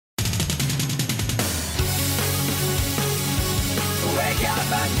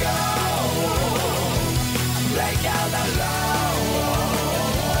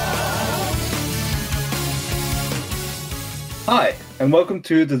Hi, and welcome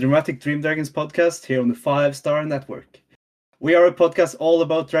to the Dramatic Dream Dragons podcast here on the 5-Star Network. We are a podcast all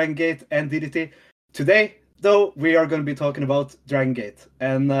about Dragon Gate and DDT. Today, though, we are going to be talking about Dragon Gate.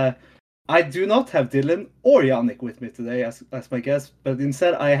 And I do not have Dylan or Yannick with me today as my guest, but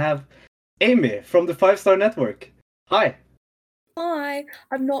instead I have Amy from the 5-Star Network. Hi. Hi.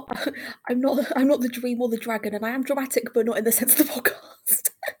 I'm not the dream or the dragon, and I am dramatic, but not in the sense of the podcast.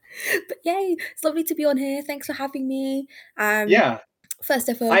 But yay, it's lovely to be on here. Thanks for having me. Yeah. First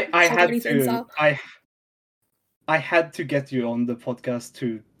ever. I had to get you on the podcast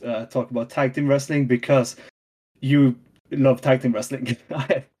to talk about tag team wrestling because you love tag team wrestling.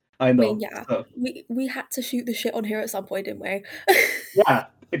 I know. I mean, yeah, so. we had to shoot the shit on here at some point, didn't we? Yeah,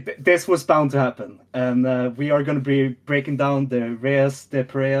 this was bound to happen, and we are going to be breaking down the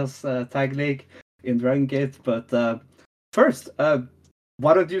Parejas tag league in Dragon Gate. But first,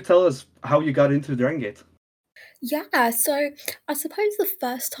 why don't you tell us how you got into Dragon Gate? Yeah, so I suppose the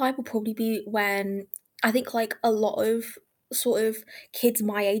first time will probably be when I think like a lot of sort of kids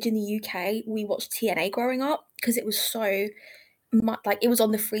my age in the UK, we watched TNA growing up because it was so much like it was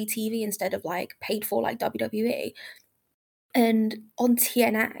on the free TV instead of like paid for like WWE. And on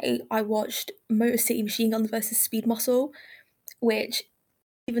TNA, I watched Motor City Machine Guns versus Speed Muscle, which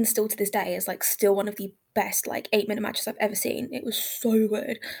even still to this day is like still one of the best like 8-minute matches I've ever seen. It was so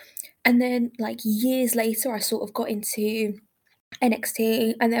good. And then like years later, I sort of got into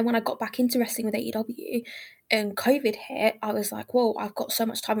NXT, and then when I got back into wrestling with AEW and COVID hit, I was like, whoa, I've got so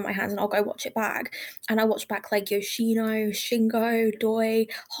much time on my hands and I'll go watch it back. And I watched back like Yoshino, Shingo, Doi,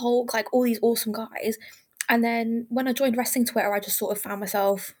 Hulk, like all these awesome guys. And then when I joined wrestling Twitter, I just sort of found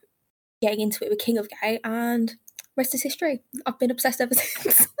myself getting into it with King of Gate, and rest is history. I've been obsessed ever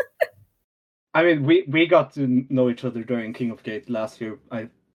since. I mean, we got to know each other during King of Gate last year,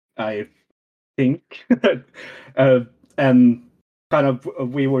 I think, and kind of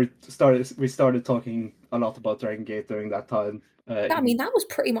we started talking a lot about Dragon Gate during that time. I mean, that was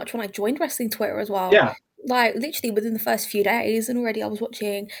pretty much when I joined wrestling Twitter as well. Yeah. Like literally within the first few days, and already I was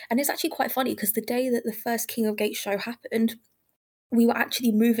watching. And it's actually quite funny because the day that the first King of Gate show happened, we were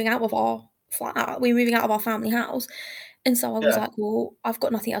actually moving out of our flat. We were moving out of our family house. And so I was like, well, I've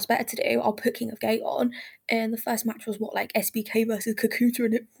got nothing else better to do. I'll put King of Gate on. And the first match was like SBK versus Kakuta,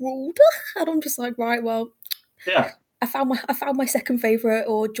 and it ruled. And I'm just like, right, well, yeah. I found my second favourite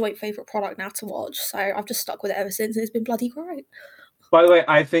or joint favourite product now to watch. So I've just stuck with it ever since, and it's been bloody great. By the way,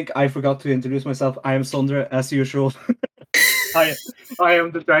 I think I forgot to introduce myself. I am Sondre, as usual. I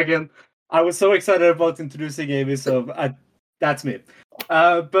am the dragon. I was so excited about introducing Amy, so that's me.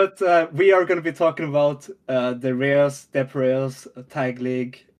 But we are going to be talking about the Parejas tag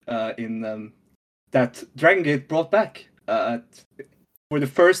league in that Dragon Gate brought back for the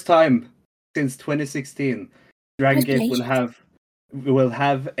first time since 2016. Dragon Gate will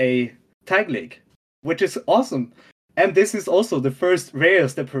have a tag league, which is awesome. And this is also the first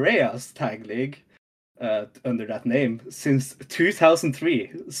Parejas tag league under that name since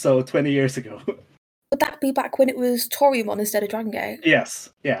 2003, so 20 years ago. Would that be back when it was Toriumon instead of Dragon Gate?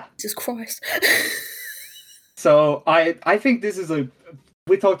 Yes, yeah. Jesus Christ. So I think this is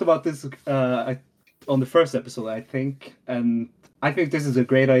we talked about this on the first episode, I think, and I think this is a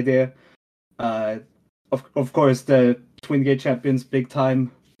great idea. Of course, the Twin Gate champions, big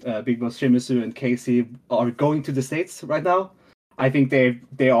time, Big Boss Shimizu and Casey are going to the States right now. I think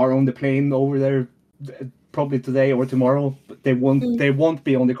they are on the plane over there probably today or tomorrow, but they won't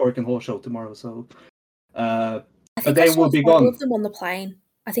be on the Cork and Hall show tomorrow. So, I think they will be gone. Of them on the plane.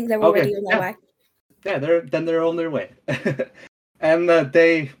 I think they're already on their way. Yeah, they're on their way, and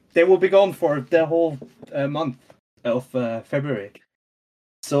they will be gone for the whole month of February.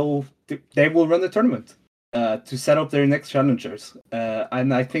 So they will run the tournament to set up their next challengers,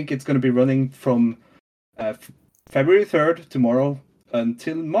 and I think it's going to be running from February 3rd tomorrow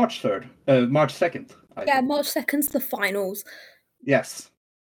until March 2nd. March 2nd's the finals. Yes.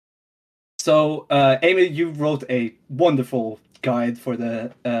 So, Amy, you wrote a wonderful guide for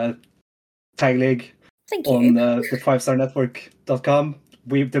the tag league. Thank you. On the 5starnetwork.com.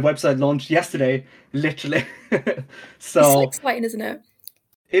 The website launched yesterday, literally. So it's so exciting, isn't it?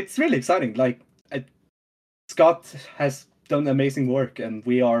 It's really exciting. Like, Scott has done amazing work, and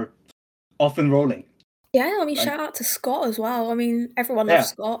we are off and rolling. Yeah, I mean, shout out to Scott as well. I mean, everyone loves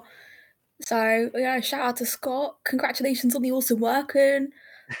Scott. So, yeah, shout out to Scott. Congratulations on the awesome work, and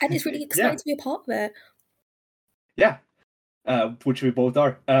it's really exciting to be a part of it. Yeah, which we both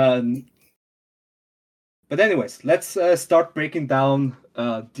are. But anyways, let's start breaking down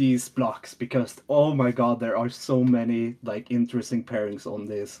these blocks because oh my god, there are so many like interesting pairings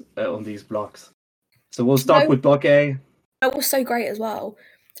on these blocks. So we'll start with block A. That was so great as well.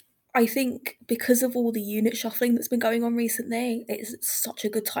 I think because of all the unit shuffling that's been going on recently, it's such a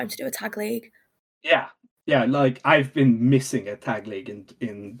good time to do a tag league. Yeah, yeah. Like I've been missing a tag league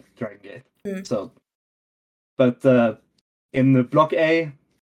in Dragon Gate. So, but in the block A,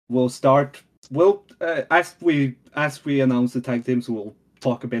 we'll start. We'll as we announce the tag teams, we'll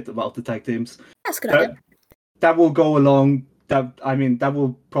talk a bit about the tag teams. That's a good idea. That will go along. That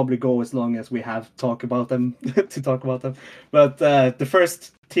will probably go as long as we have talk about them to talk about them. But the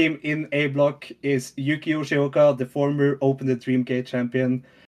first team in A block is Yuki Yoshioka, the former Open the Dreamgate champion,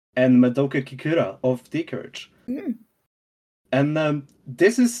 and Madoka Kikura of D-Courage. And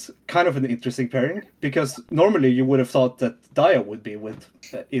this is kind of an interesting pairing because normally you would have thought that Daya would be with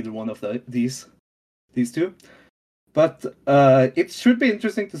either one of these two. But it should be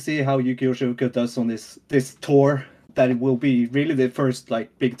interesting to see how Yuki Yoshioka does on this tour. That it will be really the first like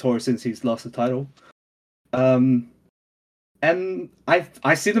big tour since he's lost the title. And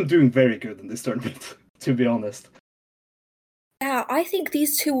I see them doing very good in this tournament, to be honest. Yeah, I think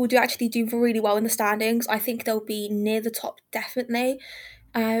these two will actually do really well in the standings. I think they'll be near the top, definitely.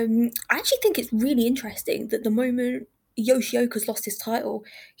 I actually think it's really interesting that the moment Yoshioka's lost his title,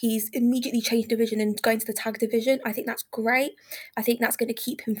 he's immediately changed division and going to the tag division. I think that's great. I think that's going to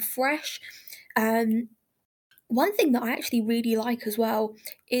keep him fresh. One thing that I actually really like as well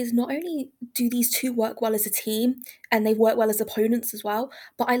is not only do these two work well as a team and they work well as opponents as well,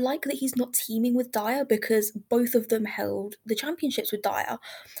 but I like that he's not teaming with Dyer because both of them held the championships with Dyer.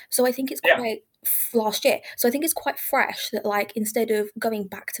 So I think it's quite last year. So I think it's quite fresh that like instead of going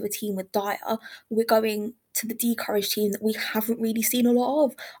back to a team with Dyer, we're going to the D-Courage team that we haven't really seen a lot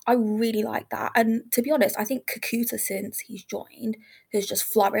of. I really like that. And to be honest, I think Kakuta since he's joined has just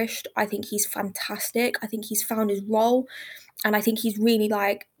flourished. I think he's fantastic. I think he's found his role, and I think he's really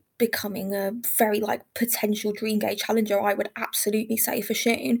like becoming a very like potential Dream Gate challenger. I would absolutely say for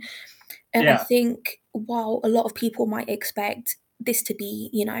Shane. And I think while a lot of people might expect this to be,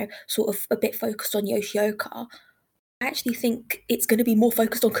 you know, sort of a bit focused on Yoshioka, I actually think it's going to be more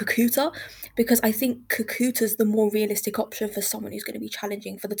focused on Kakuta because I think Kakuta's the more realistic option for someone who's going to be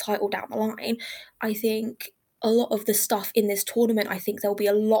challenging for the title down the line. I think a lot of the stuff in this tournament, I think there'll be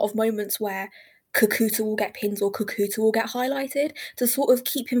a lot of moments where Kakuta will get pins or Kakuta will get highlighted to sort of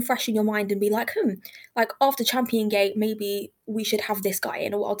keep him fresh in your mind and be like, like after Champion Gate, maybe we should have this guy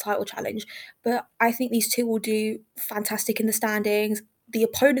in a world title challenge. But I think these two will do fantastic in the standings. The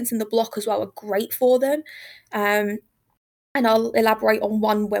opponents in the block as well are great for them. And I'll elaborate on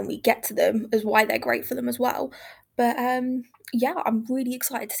one when we get to them as why they're great for them as well. But yeah, I'm really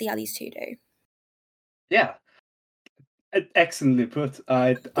excited to see how these two do. Yeah, excellently put.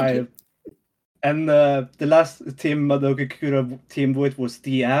 Thank you. And the last team Madoka Kikura teamed with was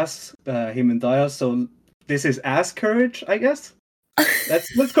Diaz, him and Daya. So this is Ass Courage, I guess.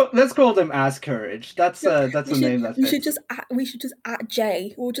 Let's call them Ass Courage. That's a name that fits. We should just at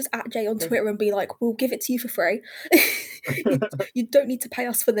Jay. We'll just at Jay on Twitter and be like, we'll give it to you for free. you don't need to pay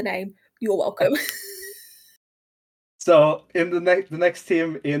us for the name. You're welcome. So in the next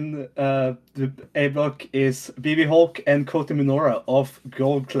team in the A block is BB Hulk and Kota Minora of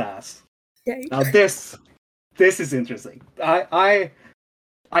Gold Class. Yay. Now this is interesting. I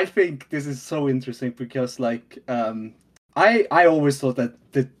think this is so interesting because like I always thought that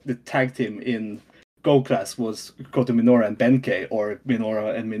the tag team in Gold Class was Kota Minora and Benkei or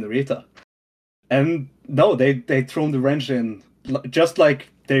Minora and Minorita. And no, they thrown the wrench in just like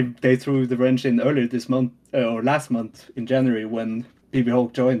they threw the wrench in earlier this month or last month in January when BB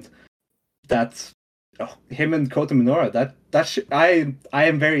Hulk joined. That him and Kota Minora. I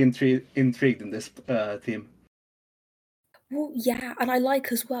am very intrigued in this team. Well, yeah, and I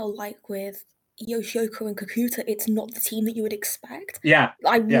like as well, like with Yoshioka and Kakuta, it's not the team that you would expect. Yeah,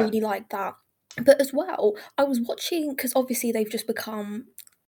 I really like that. But as well, I was watching because obviously they've just become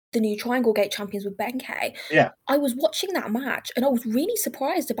the new Triangle Gate champions with Benkei. Yeah. I was watching that match and I was really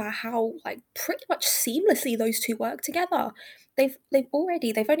surprised about how like pretty much seamlessly those two work together. They've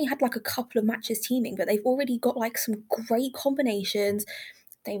only had like a couple of matches teaming, but they've already got like some great combinations.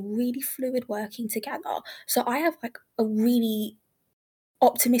 They're really fluid working together. So I have like a really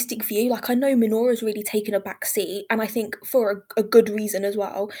optimistic view. Like I know Minora's really taken a back seat, and I think for a good reason as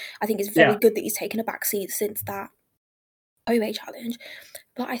well. I think it's very good that he's taken a back seat since that OA challenge.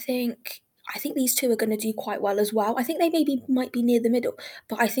 But I think these two are going to do quite well as well. I think they might be near the middle,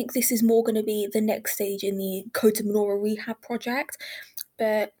 but I think this is more going to be the next stage in the Kota Minora rehab project.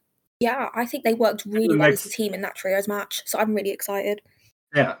 But yeah, I think they worked really well as a team in that trios match, so I'm really excited.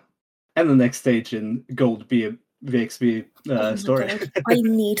 Yeah, and the next stage in Gold VXB Oh my story. god, I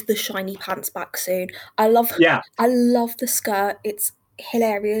need the shiny pants back soon. Yeah, I love the skirt. It's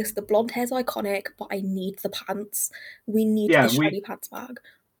hilarious. The blonde hair's iconic, but I need the pants. We need the yeah. shiny pants back.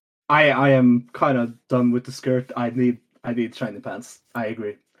 I am kind of done with the skirt. I need shiny pants. I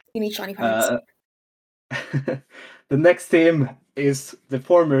agree. You need shiny pants. Uh, the next team is the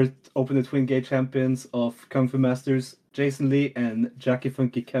former Open the Twin Gate champions of Kung Fu Masters, Jason Lee and Jackie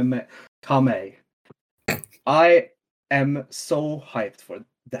Funky Kame. I am so hyped for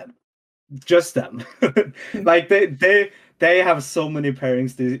them. Just them. Mm. Like they have so many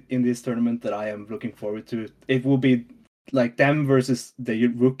pairings in this tournament that I am looking forward to. It will be like them versus the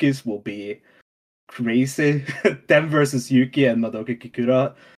rookies will be crazy. Them versus Yuki and Madoka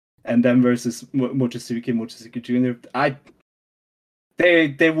Kikura, and them versus Mochizuki Jr.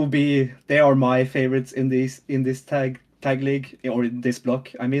 They are my favorites in this tag league or in this block.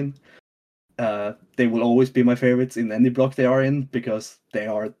 I mean, they will always be my favorites in any block they are in because they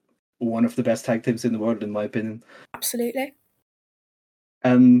are one of the best tag teams in the world, in my opinion. Absolutely.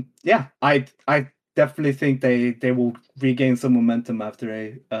 And yeah, I definitely think they will regain some momentum after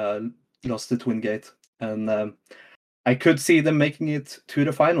they lost to Twin Gate, and I could see them making it to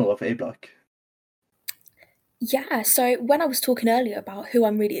the final of A block. Yeah, so when I was talking earlier about who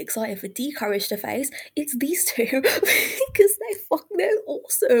I'm really excited for Courage to face, it's these two because they're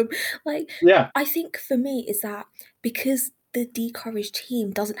awesome. Like, Yeah, I think for me is that because the Courage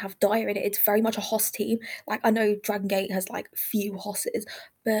team doesn't have Dyer in it, it's very much a Hoss team. Like, I know Dragon Gate has like few Hosses,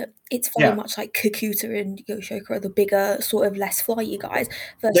 but it's very yeah, much like Kakuta and Yoshoka are the bigger, sort of less flyy guys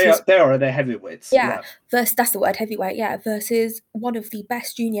they versus are they are the heavyweights. yeah, Yeah, versus that's the word, heavyweight, yeah, versus one of the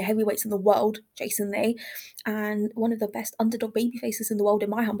best junior heavyweights in the world, Jason Lee, and one of the best underdog baby faces in the world, in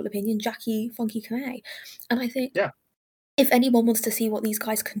my humble opinion, Jackie Funky Kamei. And I think yeah, if anyone wants to see what these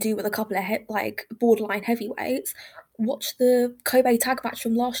guys can do with a couple of like borderline heavyweights, watch the Kobe tag match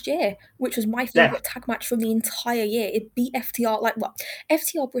from last year, which was my yeah, favorite tag match from the entire year. It beat FTR. Like, well,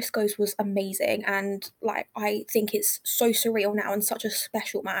 FTR Briscoes was amazing, and like I think it's so surreal now and such a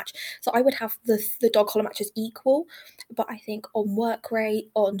special match. So I would have the dog collar matches equal, but I think on work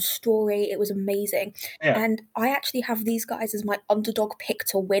rate, on story, it was amazing. yeah. And I actually have these guys as my underdog pick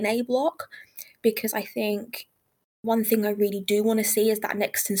to win A block because I think one thing I really do want to see is that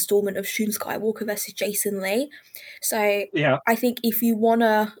next installment of Shun Skywalker versus Jason Lee. So Yeah. I think if you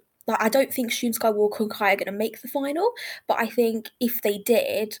wanna like I don't think Shun Skywalker and Kai are gonna make the final, but I think if they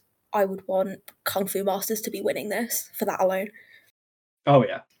did, I would want Kung Fu Masters to be winning this for that alone. Oh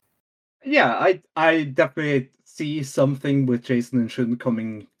yeah. Yeah, I definitely see something with Jason and Shun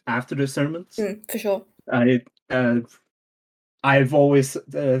coming after the tournaments. For sure. I I've always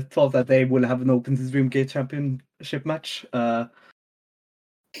thought that they will have an Open to Dreamgate championship match, and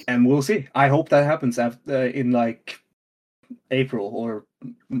we'll see. I hope that happens after in like April or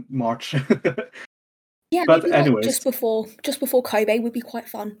March. Yeah, But maybe like anyways, just before Kobe would be quite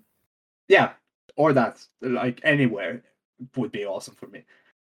fun. yeah, or that like anywhere would be awesome for me.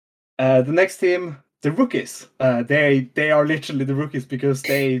 The next team, the rookies. They are literally the rookies because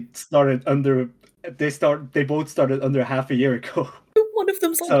they both started under half a year ago. One of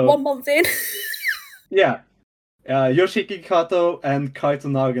them's like So 1 month in. yeah, Yoshiki Kato and Kaito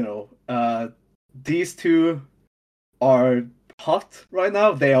Nagano. These two are hot right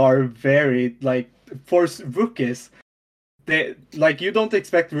now. They are very like for rookies. They like you don't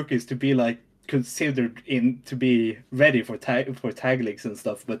expect rookies to be like considered in to be ready for tag leagues and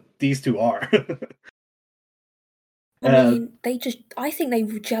stuff, but these two are. I mean, I think they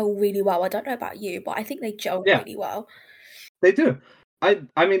gel really well. I don't know about you, but I think they gel Yeah, really well. they do. I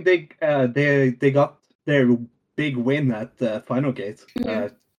mean they got their big win at the final gate.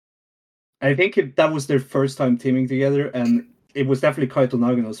 Mhm. I think that was their first time teaming together, and it was definitely Kaito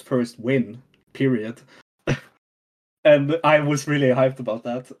Nagano's first win. Period. And I was really hyped about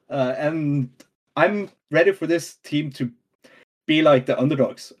that. And I'm ready for this team to be like the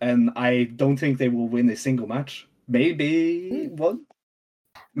underdogs, and I don't think they will win a single match. Maybe Mm. one,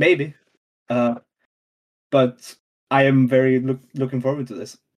 maybe. Uh, but I am very looking forward to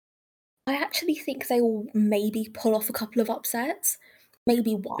this. I actually think they will maybe pull off a couple of upsets,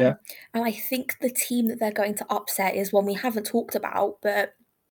 maybe Yeah, one. And I think the team that they're going to upset is one we haven't talked about, but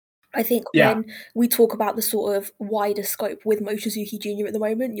I think yeah, when we talk about the sort of wider scope with Mochizuki Jr. at the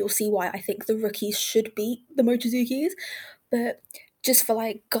moment, you'll see why I think the rookies should beat the Mochizukis. But just for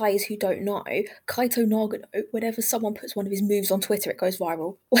like guys who don't know, Kaito Nagano, whenever someone puts one of his moves on Twitter, it goes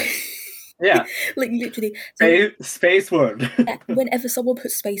viral. yeah. Like literally. So Space World. whenever someone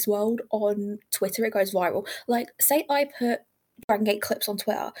puts Space World on Twitter, it goes viral. Like, say I put Dragon Gate clips on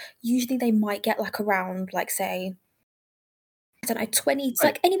Twitter, usually they might get like around, like, say, I don't know, 20, it's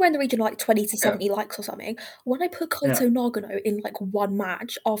Right. like anywhere in the region of like 20 to Yeah. 70 likes or something. When I put Yeah. Kaito Nagano in like one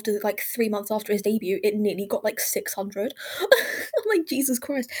match after like 3 months after his debut, it nearly got like 600. I'm like, Jesus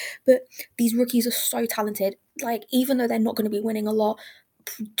Christ. But these rookies are so talented. Like, even though they're not going to be winning a lot,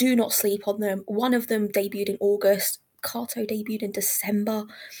 do not sleep on them. One of them debuted in August, Kato debuted in December,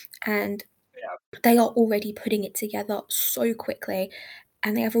 and Yeah. they are already putting it together so quickly.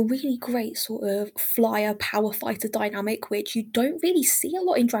 And they have a really great sort of flyer power fighter dynamic, which you don't really see a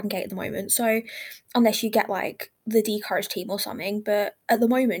lot in Dragon Gate at the moment. So, unless you get like the D-Courage team or something, but at the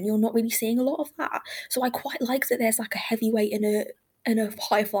moment you're not really seeing a lot of that. So I quite like that there's like a heavyweight and a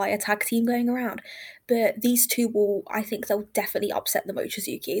high flyer tag team going around. But these two will, I think they'll definitely upset the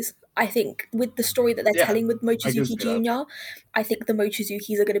Mochizukis. I think with the story that they're Yeah. telling with I can Mochizuki see that. Jr., I think the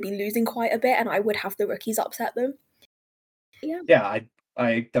Mochizukis are going to be losing quite a bit, and I would have the rookies upset them. Yeah. Yeah,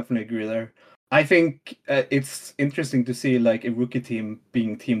 I definitely agree there. I think it's interesting to see like a rookie team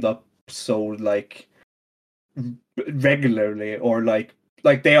being teamed up so like regularly, or like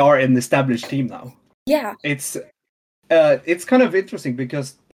they are an established team now. Yeah. It's kind of interesting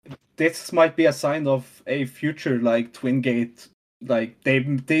because this might be a sign of a future like Twin Gate. Like they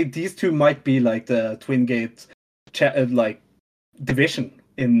these two might be like the Twin Gate like division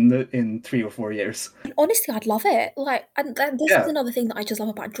in 3 or 4 years. Honestly, I'd love it. Like, and this is Yeah, another thing that I just love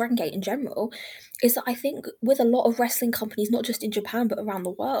about Dragon Gate in general, is that I think with a lot of wrestling companies, not just in Japan but around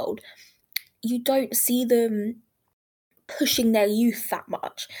the world, you don't see them pushing their youth that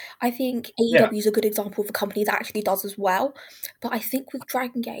much. I think yeah, AEW is a good example of a company that actually does as well. But I think with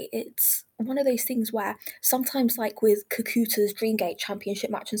Dragon Gate, it's one of those things where sometimes, like with Kakuta's Dream Gate Championship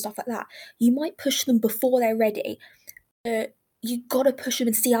match and stuff like that, you might push them before they're ready. You gotta push them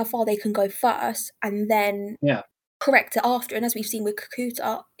and see how far they can go first, and then yeah, correct it after. And as we've seen with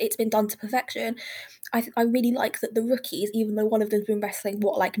Kakuta, it's been done to perfection. I really like that the rookies, even though one of them's been wrestling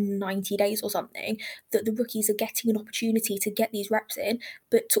what like 90 days or something, that the rookies are getting an opportunity to get these reps in,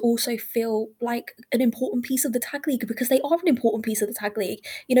 but to also feel like an important piece of the tag league, because they are an important piece of the tag league.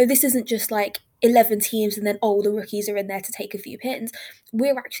 You know, this isn't just like 11 teams and then the rookies are in there to take a few pins.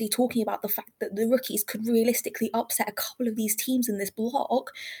 We're actually talking about the fact that the rookies could realistically upset a couple of these teams in this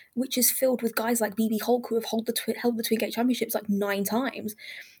block, which is filled with guys like BB Hulk who have held the Twin Gate Championships like 9 times.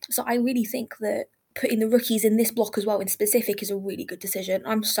 So I really think that putting the rookies in this block as well in specific is a really good decision.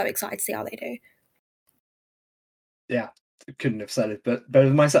 I'm so excited to see how they do. yeah. Couldn't have said it but better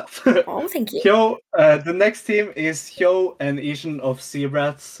than myself. Oh, thank you. Hyo, the next team is Hyo and Ishin of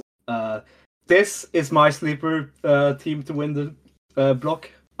Zebrats. This is my sleeper team to win the block.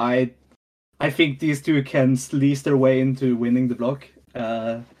 I think these two can sleaze their way into winning the block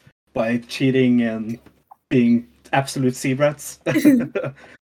by cheating and being absolute Zebrats.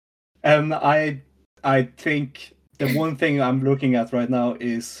 And I think the one thing I'm looking at right now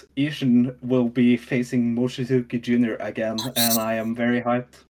is Ishin will be facing Mochizuki Jr. again, I'm and so I am very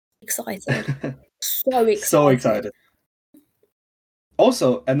hyped. excited. So So excited. excited.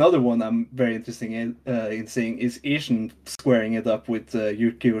 Also, another one I'm very interested in seeing is Ishin squaring it up with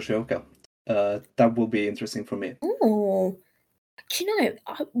Yuki Yoshioka. That will be interesting for me. Oh, do you know,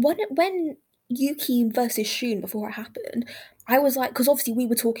 when Yuki versus Shun before it happened, I was like, because obviously we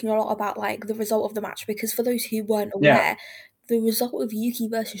were talking a lot about like the result of the match, because for those who weren't Yeah, aware, the result of Yuki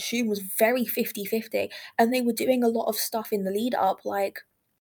versus Shun was very 50-50, and they were doing a lot of stuff in the lead up, like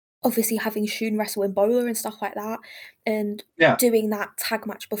obviously having Shun wrestle in Bola and stuff like that, and yeah, doing that tag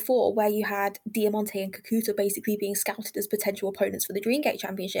match before where you had Diamante and Kakuta basically being scouted as potential opponents for the Dreamgate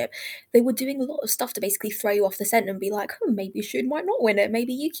Championship. They were doing a lot of stuff to basically throw you off the scent and be like, maybe Shun might not win it,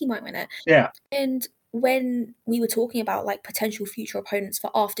 maybe Yuki might win it. yeah, And when we were talking about like potential future opponents for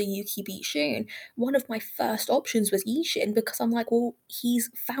after Yuki beat Shun, one of my first options was Ishin, because I'm like, well, he's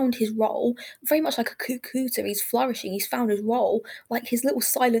found his role, very much like a Kukuta, he's flourishing, he's found his role. Like his little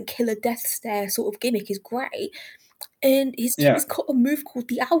silent killer death stare sort of gimmick is great. And he's yeah, got a move called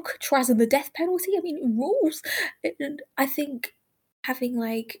the Alcatraz and the death penalty. I mean, it rules. And I think having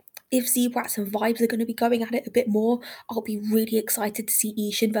like, if Zebrats and Vibes are going to be going at it a bit more, I'll be really excited to see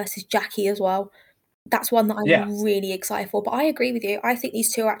Ishin versus Jackie as well. That's one that yeah, I'm really excited for. But I agree with you. I think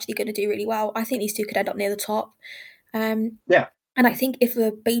these two are actually going to do really well. I think these two could end up near the top. Um, yeah, and I think if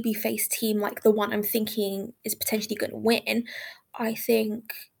a babyface team like the one I'm thinking is potentially going to win, I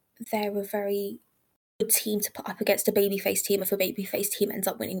think they're a very good team to put up against a babyface team if a babyface team ends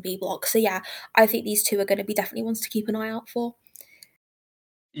up winning B block. So yeah, I think these two are going to be definitely ones to keep an eye out for.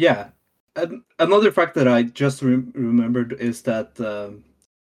 yeah. And another fact that I just remembered is that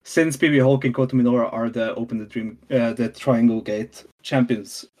since BB Hulk and Kota Minoura are the the Triangle Gate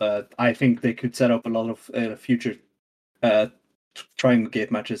champions, I think they could set up a lot of future Triangle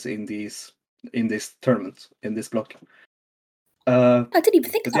Gate matches in this tournament, in this block. I didn't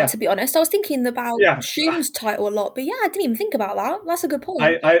even think of that, yeah. to be honest. I was thinking about Yeah. Shun's title a lot, but yeah, I didn't even think about that. That's a good point.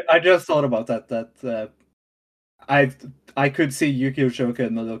 I just thought about that. I could see Yuki Oshoka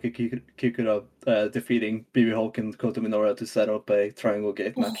and Madoka Kikuta defeating BB Hulk and Kota Minoura to set up a Triangle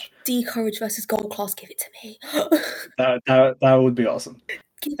Gate match. D Courage versus Gold Class, give it to me. That would be awesome.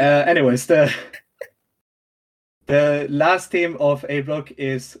 Anyways, the last team of A block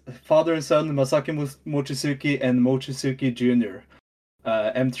is father and son Masaki Mochizuki and Mochizuki Jr.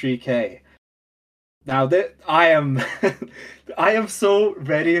 M3K. Now that I am I am so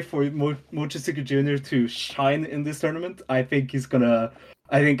ready for Mochizuki Jr. to shine in this tournament. I think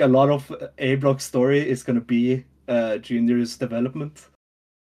a lot of A block story is gonna be Junior's development,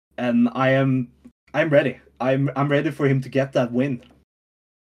 and I'm ready. I'm ready for him to get that win.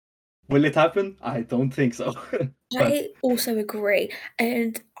 Will it happen? I don't think so. I also agree,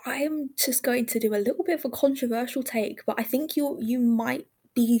 and I'm just going to do a little bit of a controversial take, but I think you might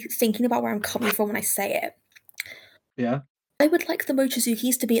be thinking about where I'm coming from when I say it. Yeah. I would like the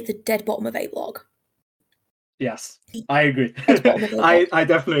Mochizukis to be at the dead bottom of A block. Yes, I agree. Dead bottom of A block. I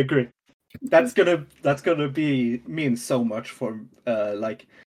definitely agree. That's gonna mean so much for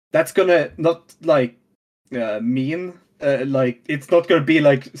that's gonna not mean it's not gonna be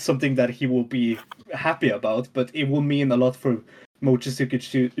like something that he will be happy about, but it will mean a lot for Mochizuki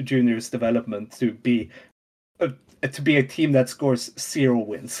Jr.'s development to be a team that scores 0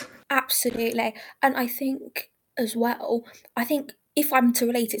 wins. Absolutely, and I think as well, if I'm to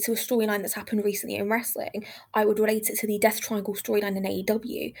relate it to a storyline that's happened recently in wrestling, I would relate it to the Death Triangle storyline in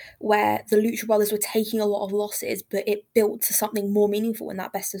AEW, where the Lucha Brothers were taking a lot of losses, but it built to something more meaningful in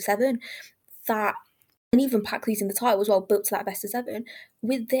that best of 7. And even Pac losing the title as well built to that best of 7.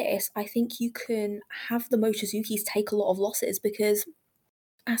 With this, I think you can have the Mochizukis take a lot of losses because,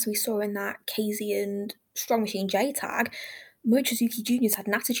 as we saw in that KZ and Strong Machine J tag, Mochizuki Jr.'s had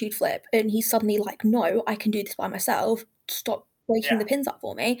an attitude flip, and he's suddenly like, no, I can do this by myself. Stop breaking the pins up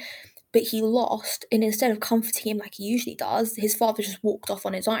for me. But he lost, and instead of comforting him like he usually does, his father just walked off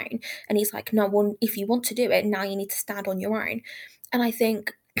on his own. And he's like, no, well, if you want to do it, now you need to stand on your own. And I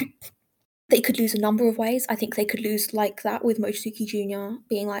think they could lose a number of ways. I think they could lose like that with Mochizuki Jr.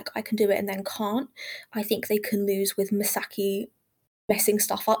 being like, I can do it and then can't. I think they can lose with Masaki messing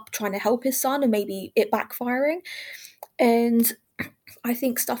stuff up, trying to help his son, and maybe it backfiring. And I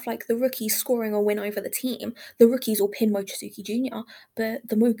think stuff like the rookies scoring a win over the team, the rookies will pin Mochizuki Jr., but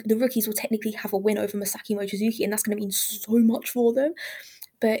the rookies will technically have a win over Masaki Mochizuki, and that's going to mean so much for them.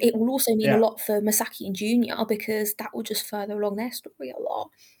 But it will also mean a lot for Masaki and Jr. because that will just further along their story a lot.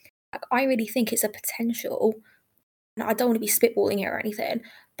 Like, I really think it's a potential, and I don't want to be spitballing here or anything,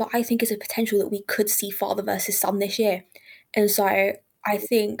 but I think it's a potential that we could see father versus son this year. And so I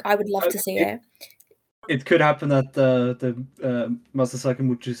think I would love to see it. It could happen at the Masasaki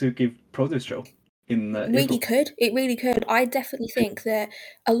Mochizuki produce show in April. It really could. I definitely think that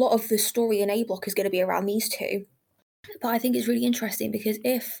a lot of the story in A block is going to be around these two. But I think it's really interesting because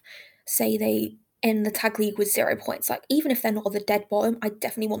if, say, they end the tag league with 0 points, like even if they're not at the dead bottom, I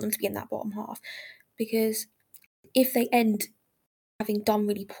definitely want them to be in that bottom half. Because if they end having done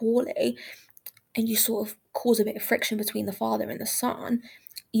really poorly and you sort of cause a bit of friction between the father and the son,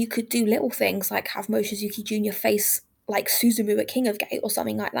 you could do little things like have Mochizuki Jr. face like Suzumu at King of Gate or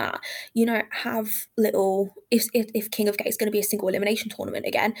something like that. You know, have little if King of Gate is going to be a single elimination tournament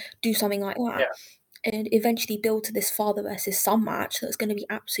again, do something like that. Yeah. And eventually build to this father versus son match that's going to be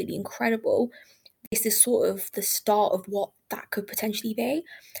absolutely incredible. This is sort of the start of what that could potentially be.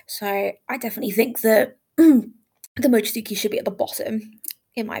 So I definitely think that the Mochizuki should be at the bottom,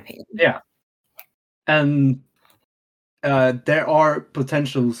 in my opinion. Yeah. And there are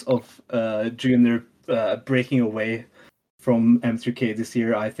potentials of Junior breaking away from M3K this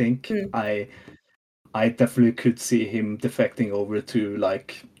year. I think I definitely could see him defecting over to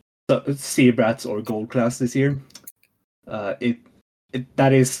like Seabrats or Gold Class this year.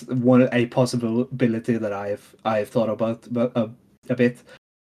 That is a possibility that I've thought about a bit.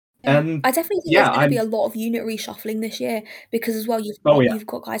 Yeah. And I definitely think there's going to be a lot of unit reshuffling this year because as well you've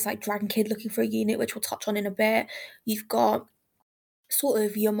got guys like Dragon Kid looking for a unit, which we'll touch on in a bit. You've got sort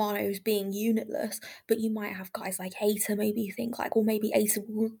of Yamano's being unitless, but you might have guys like Aita maybe think like, or maybe Aita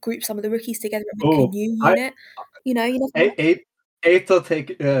will group some of the rookies together and make a new unit. You know,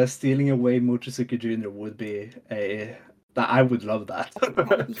 Aita stealing away Mochizuki Jr. would be I would love that. That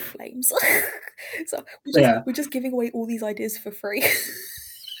would be flames. So we're just giving away all these ideas for free.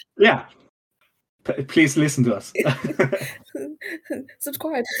 Yeah, please listen to us.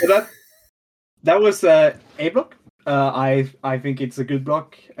 Subscribe. So that was A block. I think it's a good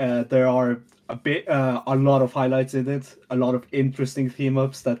block. There are a lot of highlights in it, a lot of interesting team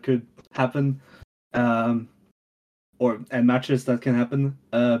ups that could happen, and matches that can happen.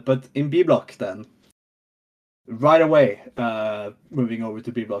 But in B block, then right away, moving over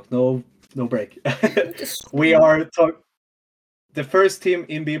to B block, no break. We are the first team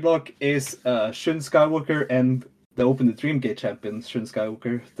in B block is Shun Skywalker and the Open the Dreamgate champion, Shun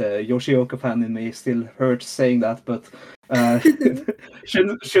Skywalker. The Yoshioka fan in me still hurts saying that, but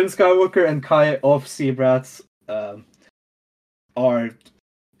Shun Skywalker and Kai of Seabrats are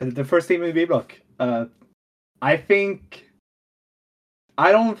the first team in B block. I think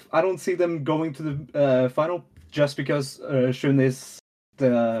I don't see them going to the final just because Shun is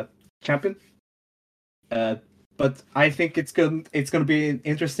the champion. But I think it's gonna be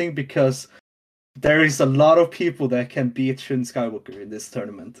interesting because there is a lot of people that can beat Shun Skywalker in this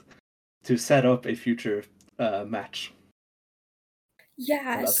tournament to set up a future match.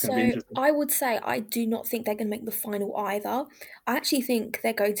 Yeah, so I would say I do not think they're going to make the final either. I actually think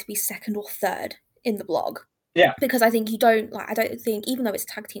they're going to be second or third in the blog. Yeah, because I think I don't think, even though it's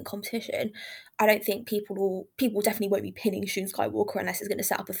tag team competition, I don't think people definitely won't be pinning Shun Skywalker unless it's going to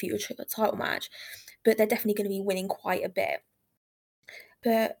set up a future title match. But they're definitely going to be winning quite a bit.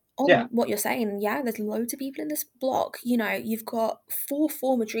 But on what you're saying, yeah, there's loads of people in this block. You know, you've got 4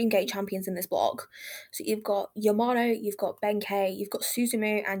 former Dreamgate champions in this block. So you've got Yamano, you've got Benkei, you've got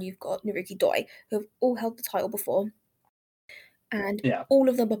Suzumu, and you've got Naruki Doi, who have all held the title before. And all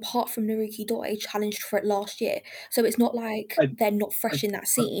of them, apart from Naruki Doi, challenged for it last year. So it's not like they're not fresh in that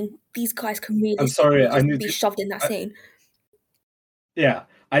scene. These guys can realistically just be shoved in that scene. Yeah,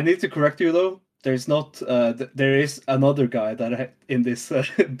 I need to correct you though. There's not. There is another guy that in this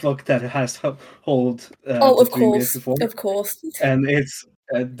book that has hold. Of course, of course. And it's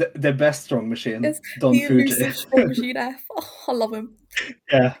the best Strong Machine. It's Don the elusive Strong Machine F. Oh, I love him.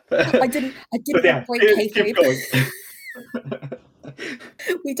 Yeah. I didn't break kayfabe.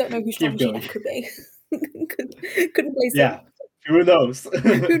 We don't know who Strong Machine F could be. Couldn't place him. Who knows?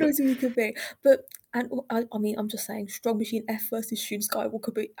 Who knows who he could be? But I mean, I'm just saying, Strong Machine F versus Shun Skywalker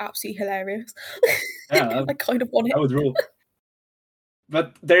could be absolutely hilarious. Yeah, I kind of want it. That would rule.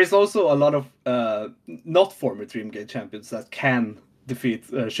 But there's also a lot of not former Dreamgate champions that can defeat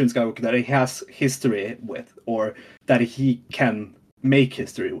Shun Skywalker that he has history with, or that he can make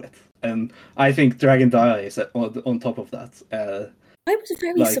history with. And I think Dragon Dia is on top of that. I was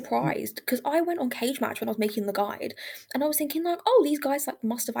very surprised because I went on Cage Match when I was making the guide, and I was thinking like, oh, these guys like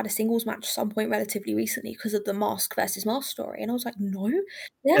must have had a singles match some point relatively recently because of the Mask versus Mask story, and I was like, no,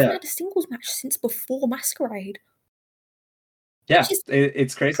 they haven't had a singles match since before Masquerade. Yeah,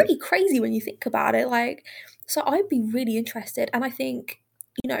 it's crazy. Pretty crazy when you think about it. Like, so I'd be really interested, and I think,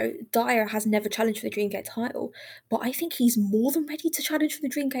 you know, Dyer has never challenged for the Dreamgate title, but I think he's more than ready to challenge for the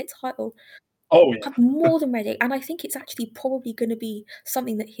Dreamgate title. Oh yeah, I'm more than ready, and I think it's actually probably going to be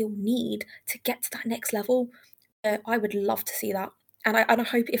something that he'll need to get to that next level. I would love to see that, and I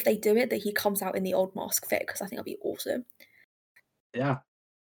hope if they do it that he comes out in the old mask fit because I think that'd be awesome. Yeah,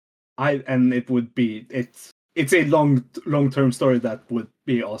 and it would be it's a long-term story that would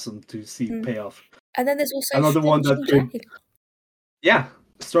be awesome to see pay off. And then there's also another one that could. Yeah,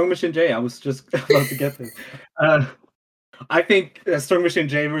 Strong Machine J. I was just about to get there. I think Strong Machine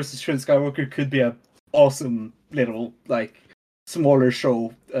J versus Shun Skywalker could be a awesome little like smaller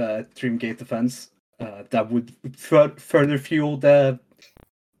show Dreamgate defense that would further fuel the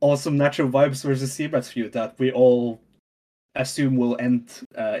awesome natural vibes versus Seabrats feud that we all assume will end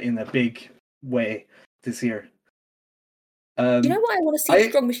in a big way this year. You know what I want to see?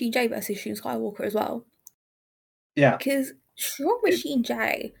 Strong Machine J versus Shun Skywalker as well. Yeah, because Strong Machine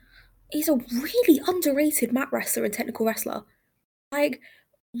J is a really underrated mat wrestler and technical wrestler. Like,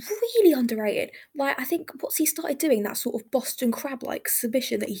 really underrated. Like, I think what's he started doing, that sort of Boston Crab like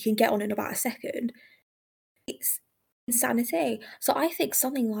submission that you can get on in about a second. It's insanity. So I think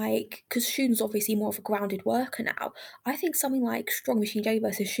something like, because Shun's obviously more of a grounded worker now, I think something like Strong Machine J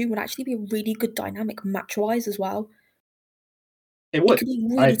versus Shun would actually be a really good dynamic match-wise as well. It would. It could be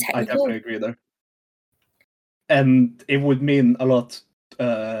really technical. I definitely agree there. And it would mean a lot.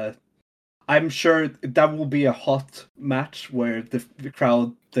 I'm sure that will be a hot match where the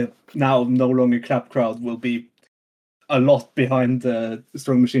crowd, the now no longer clap crowd, will be a lot behind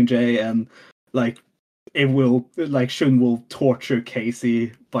Strong Machine J, and like it will, like Shun will torture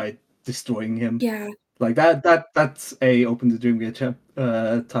Casey by destroying him. Yeah, Like that's a Open the Dream Gate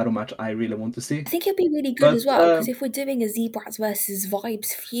title match I really want to see. I think it'd be really good as But well because if we're doing a Zebrats versus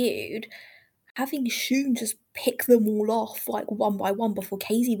Vibes feud, having Shun just pick them all off like one by one before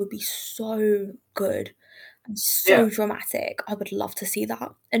KZ would be so good and yeah, so dramatic. I would love to see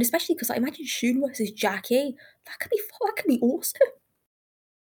that, and especially because I imagine Shun versus Jackie. That could be awesome.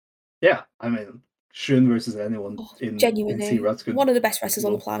 yeah. I mean, Shun versus anyone Oh, in genuinely, C-Rats could one of the best wrestlers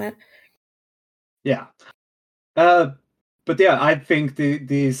on the go. planet. Yeah. Uh, but yeah, I think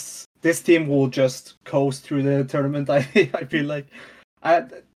this team will just coast through the tournament. I feel like, uh,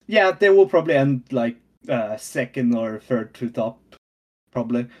 yeah, they will probably end like second or third to top,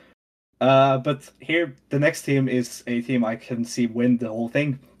 probably. But here the next team is a team I can see win the whole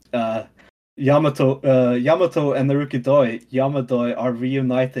thing. Yamato and Naruki Doi, Yamadoi are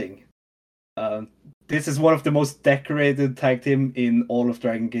reuniting. Um, this is one of the most decorated tag team in all of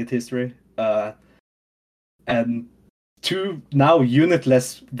Dragon Gate history. And two now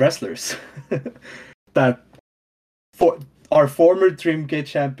unitless wrestlers that are former Dream Gate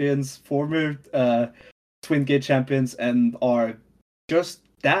champions, former Twin Gate champions, and are just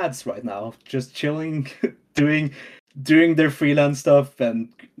dads right now, just chilling, doing their freelance stuff. And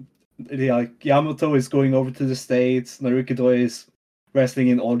like Yamato is going over to the States, Naruki Doi is wrestling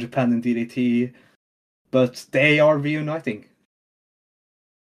in All Japan and DDT, but they are reuniting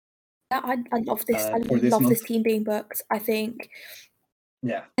Yeah, I love this. I for this love this month. team being booked.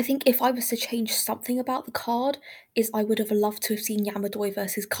 Yeah. I think if I was to change something about the card, is I would have loved to have seen Yamadoi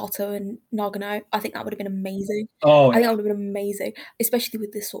versus Kato and Nagano. I think that would have been amazing. Oh I think yeah. that would have been amazing, especially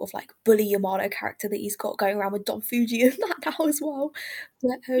with this sort of like bully Yamato character that he's got going around with Don Fuji and that now as well.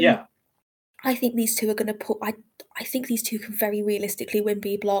 But Yeah. I think these two are going to put. I think these two can very realistically win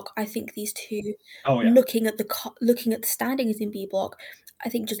B block. I think these two, Oh yeah. looking at the standings in B block, I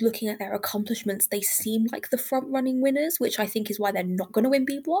think just looking at their accomplishments, they seem like the front running winners, which I think is why they're not going to win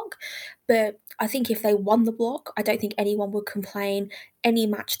B block. But I think if they won the block, I don't think anyone would complain. Any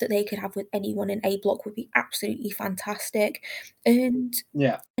match that they could have with anyone in A block would be absolutely fantastic. And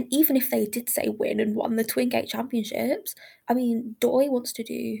Yeah. and even if they did say win and won the Twin Gate Championships, I mean, Doi wants to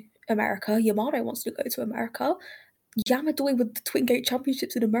do America, Yamato wants to go to America. Yamadoi with the Twin Gate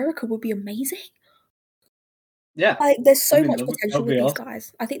Championships in America would be amazing. Yeah. Like, there's I so mean much that potential would with be these awesome.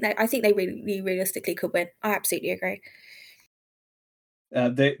 guys. I think they really realistically could win. I absolutely agree.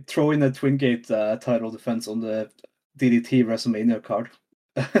 They throw in a Twin Gate title defense on the DDT WrestleMania card,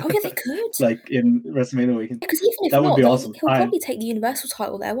 Oh yeah, they could. like in WrestleMania weekend. Because even if That would not, be awesome. he'll probably take the Universal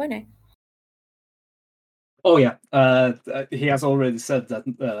title there, won't he? Oh yeah, he has already said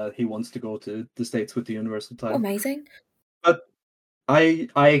that he wants to go to the States with the Universal Oh, title. amazing. But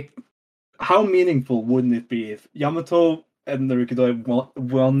I, how meaningful wouldn't it be if Yamato and Naruki Doi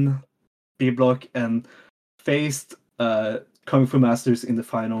won B Block and faced Kung Fu Masters in the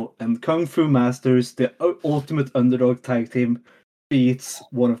final, and Kung Fu Masters, the ultimate underdog tag team, beats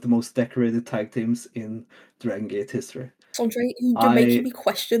one of the most decorated tag teams in Dragon Gate history. Sondre, you're making I me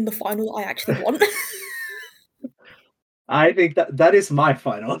question the final I actually want. I think that is my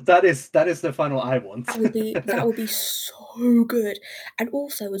final. That is the final I want. That would be so good. And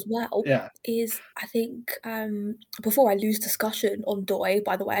also as well Yeah. is I think before I lose discussion on Doi,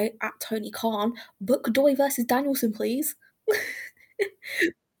 by the way, at Tony Khan, book Doi versus Danielson, please.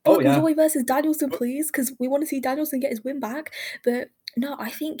 Oh Book yeah. Doi versus Danielson, please, because we want to see Danielson get his win back. But no,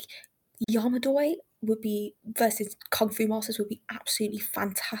 I think Yamadoi would be versus Kung Fu Masters would be absolutely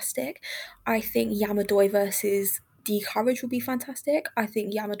fantastic. I think Yamadoi versus D Courage would be fantastic. I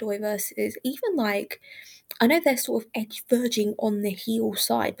think Yamadoi versus even like I know they're sort of edge verging on the heel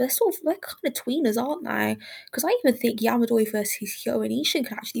side, but they're kind of tweeners, aren't they? Because I even think Yamadoi versus Hyo and Ishin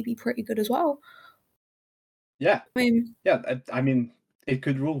could actually be pretty good as well. Yeah. I mean, Yeah. I mean, it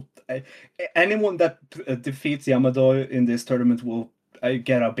could rule. Anyone that defeats Yamado in this tournament will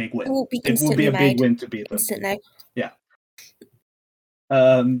get a big it win. will be It will be instantly a big made. win to beat them. Instantly. Yeah.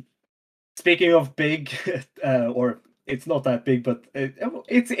 Um, Speaking of big, or it's not that big, but it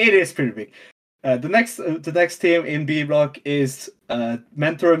is pretty big. The next team in B block is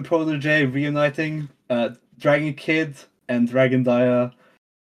Mentor and Protege reuniting, Dragon Kid and Dragon Dia.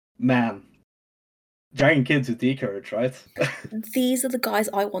 Man, Dragon Kid's with D Courage, right? These are the guys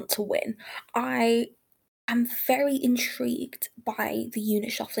I want to win. I am very intrigued by the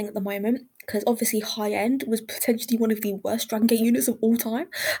unit shuffling at the moment because obviously High End was potentially one of the worst Dragon Gate units of all time.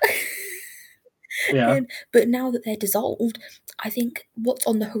 Yeah, But now that they're dissolved, I think what's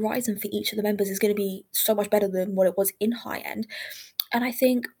on the horizon for each of the members is going to be so much better than what it was in High End. And I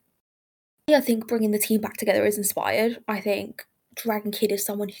think bringing the team back together is inspired. I think Dragon Kid is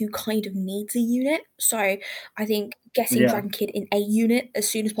someone who kind of needs a unit. So I think getting Yeah, Dragon Kid in a unit as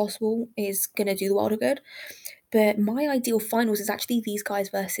soon as possible is going to do the world of good. But my ideal finals is actually these guys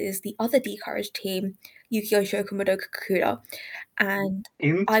versus the other Decourage team, Yukio Shoka Madoka Kakuda. And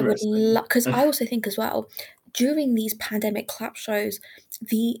I would interesting. love, because I also think as well, during these pandemic clap shows,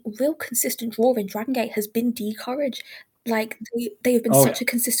 the real consistent draw in Dragon Gate has been Decourage. Like they have been Oh yeah, such a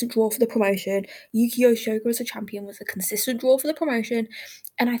consistent draw for the promotion. Yukio Shoga as a champion was a consistent draw for the promotion.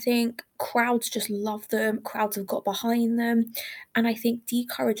 And I think crowds just love them. Crowds have got behind them. And I think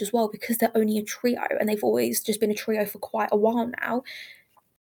Decourage as well, because they're only a trio and they've always just been a trio for quite a while now.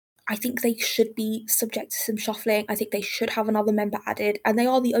 I think they should be subject to some shuffling. I think they should have another member added. And they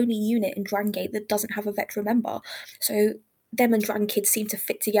are the only unit in Dragon Gate that doesn't have a veteran member. So them and Dragon Kids seem to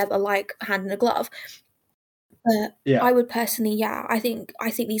fit together like a hand in a glove. But yeah, I would personally, yeah, I think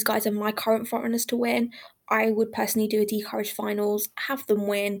these guys are my current frontrunners to win. I would personally do a Decourage finals, have them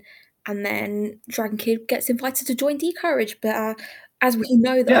win, and then Dragon Kid gets invited to join Decourage. But as we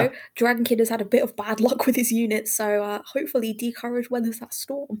know, though, yeah, Dragon Kid has had a bit of bad luck with his units, so hopefully Decourage weathers that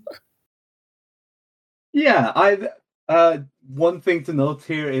storm. yeah. One thing to note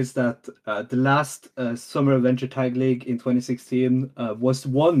here is that the last Summer Adventure Tag League in 2016 was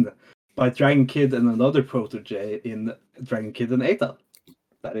won by Dragon Kid and another protege in Dragon Kid and Eta.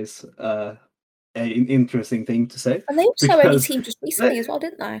 That is an interesting thing to say And they also only because teamed just they, recently as well,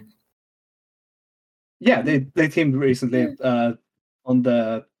 didn't they? yeah, they teamed recently Mm. on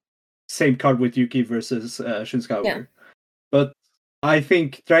the same card with Yuki versus Shun Yeah. Skywalker. But I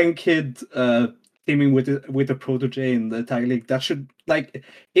think Dragon Kid teaming with a protege in the tag league, that should, like,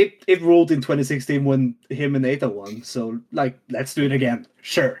 it ruled in 2016 when him and Eta won. So like, let's do it again.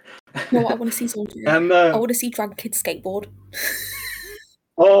 Sure. You know what I want to see someone do? And I want to see Dragon Kid skateboard.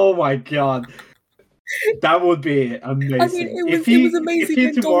 oh my god, that would be I mean, amazing it was if amazing he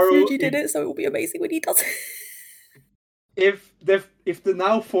when Don tomorrow Fuji did it, so it will be amazing when he does it. if the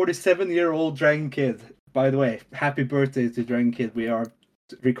now 47-year-old Dragon Kid, by the way, happy birthday to Dragon Kid. We are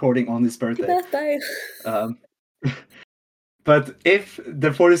recording on his Happy birthday. birthday. Um, but if the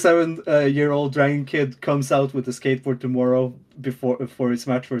 47-year-old Dragon Kid comes out with a skateboard tomorrow for his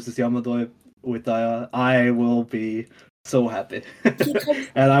match versus Yamadoi with Daya, I will be so happy.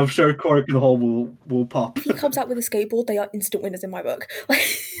 And I'm sure Cork and Hall will pop. If he comes out with a skateboard, they are instant winners in my book.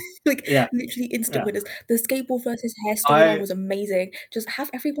 Like Yeah, literally instant yeah. winners. The skateboard versus hair storyline I was amazing. Just have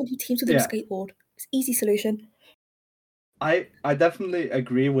everyone who teams with him yeah. skateboard. It's easy solution. I definitely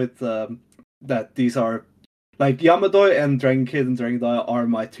agree with that these are, like, Yamadoi and Dragon Kid and Dragon Daya are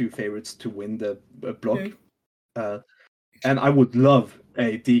my two favorites to win the block. And I would love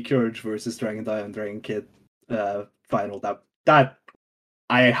a D-Courage versus Dragon Daya and Dragon Kid final. That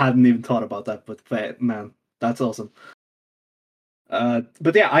I hadn't even thought about that, but man, that's awesome.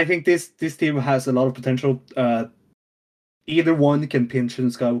 But yeah, I think this team has a lot of potential. Either one can pinch in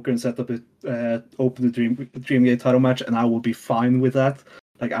Skywalker and set up a open the Dreamgate title match, and I will be fine with that.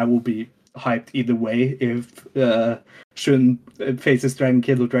 Like, I will be hyped either way if Shun faces Dragon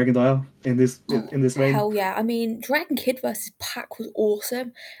Kid or Dragon Dial in this lane. Hell yeah. I mean, Dragon Kid versus Pac was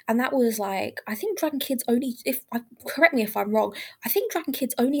awesome. And that was like, I think Dragon Kid's only, correct me if I'm wrong, I think Dragon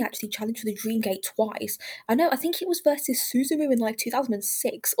Kid's only actually challenged for the Dreamgate twice. I think it was versus Suzumu in like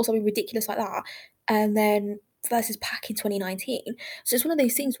 2006 or something ridiculous like that. And then versus Pac in 2019. So it's one of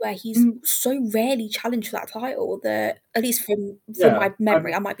those things where he's so rarely challenged for that title that, at least from my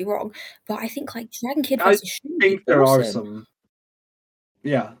memory, I might be wrong, but I think like Dragon Kid versus Shun would be there are awesome. some.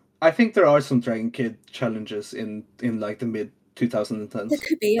 Yeah, I think there are some Dragon Kid challenges in like the mid 2010s. There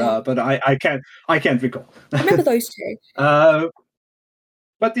could be, yeah. But I can't recall. I remember those two.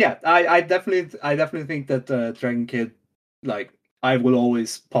 But yeah, I definitely think that Dragon Kid, like, I will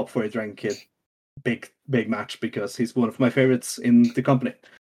always pop for a Dragon Kid big match because he's one of my favorites in the company,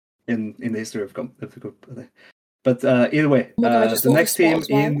 in the history of the group. But either way, the next team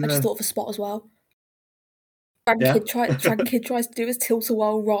I just thought of a spot as well. Dragon Kid tries to do his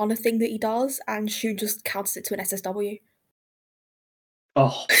tilt-a-whirl Rana thing that he does, and Shun just counters it to an SSW.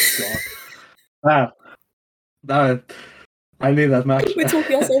 Oh god! Wow, I need that match. We're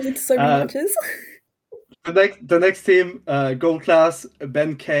talking ourselves into so many matches. The next team, Gold Class,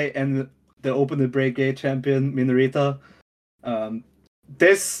 Ben K and the Open and Break Gate champion Minorita.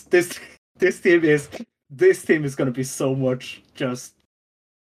 This team is gonna be so much just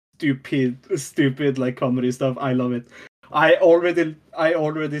stupid like comedy stuff. I love it. I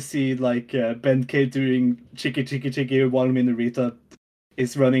already see like Ben K doing chicky while Minorita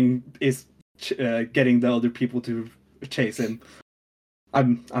is getting the other people to chase him.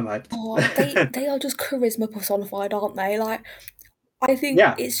 I'm hyped. Oh, they are just charisma personified, aren't they? Like, I think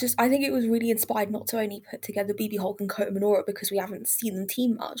Yeah, it's just I think it was really inspired not to only put together BB Hulk and Kota Minoura because we haven't seen them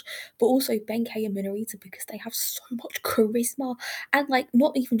team much, but also Benkei and Minorita because they have so much charisma and like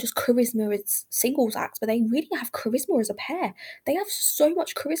not even just charisma as singles acts, but they really have charisma as a pair. They have so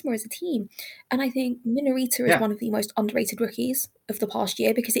much charisma as a team. And I think Minorita is yeah, one of the most underrated rookies of the past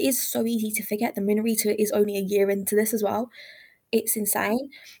year because it is so easy to forget that Minorita is only a year into this as well. It's insane.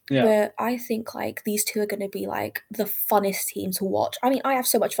 yeah. But I think, like, these 2 are gonna be, like, the funnest team to watch. I mean, I have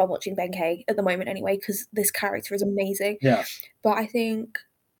so much fun watching Benkei at the moment anyway because this character is amazing, Yeah. but I think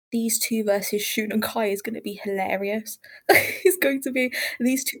these 2 versus Shun and Kai is gonna be hilarious. It's going to be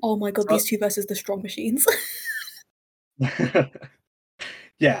these 2 oh my god, So these 2 versus the Strong Machines.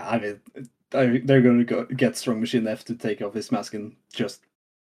 yeah, I mean, they're going to get Strong Machine F to take off his mask and just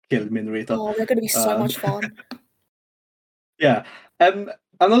kill Minorita. Oh, they're gonna be so Um, much fun. yeah, and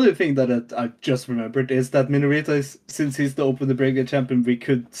another thing that I just remembered is that Minorita is, since he's the Open the Brigade champion, we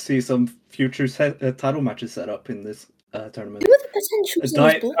could see some future title matches set up in this Who tournament. are the potentials in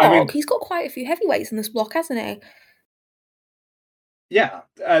this I block? mean, He's got quite a few heavyweights in this block, hasn't he? yeah,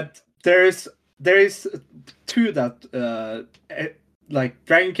 there is two that like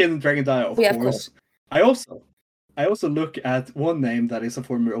Dragon Kid and Dragon Dia, of Oh, yeah, of course. course. I also I also look at one name that is a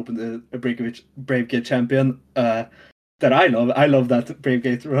former Open the Brave Gate champion that I love. I love that Brave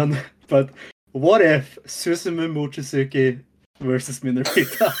Gate run. But what if Susumu Mochizuki versus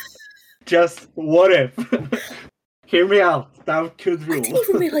Minorita? Just what if? Hear me out. That could I rule. didn't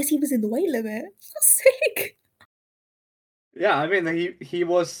even realise he was in the weight limit. That's sick. Yeah, I mean he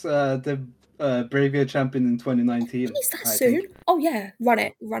was the Brave Gate champion in When 2019, is that I soon? think. Oh yeah, run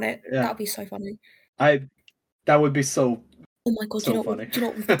it, run it. That Yeah, would be so funny. I that would be so Oh my god, so funny. do you know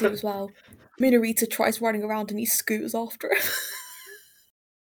what we could do as well? Minarita tries running around and he scooters after him.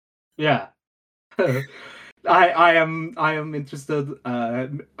 Yeah. I am interested.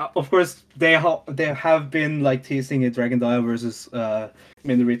 Of course, they have been like teasing a Dragon Dia versus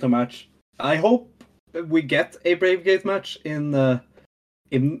Minorita match. I hope we get a Brave Gate match in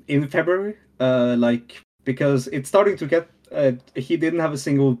February. Like because it's starting to get. He didn't have a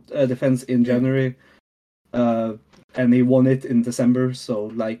single defense in Mm. January, and he won it in December. So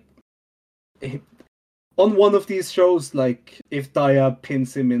like, on one of these shows, like if Dia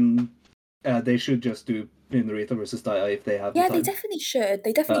pins him in, they should just do Minorita versus Dia if they have the Yeah, they time. definitely should.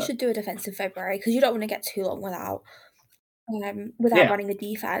 They definitely Uh, should do a defense in February because you don't want to get too long without yeah, running the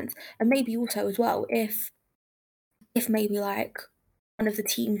defense. And maybe also as well, if maybe like one of the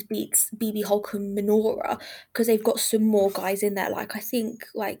teams beats BB Hulk and Minora because they've got some more guys in there. I think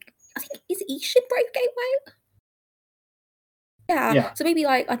is Ishin Brave Gateway? Yeah, yeah. so maybe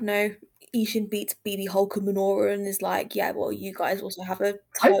like I don't know, Ishin beats BB Hulk and Minora and is like, yeah, well, you guys also have a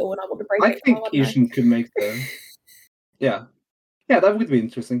I title and I want the Brave I Gate title. think I don't know. Ishin could make the yeah that would be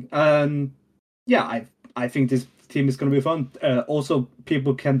interesting. Yeah, I think this team is going to be fun. Also,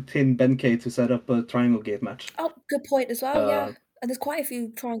 people can pin Benkei to set up a Triangle Gate match. Oh, good point as well. Yeah, Uh, and there's quite a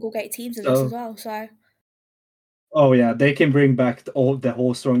few Triangle Gate teams in this as so well. So, oh yeah, they can bring back the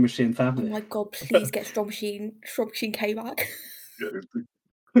whole Strong Machine oh family. my god, please get Strong Machine K back.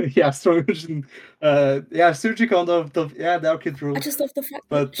 Yeah, Strong Machine. Yeah, Suji Kondo. Yeah, that could I rule. just love the fact that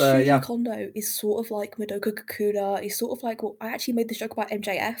But Shuji yeah, Kondo is sort of like Madoka Kakuda. Is sort of like well, I actually made this joke about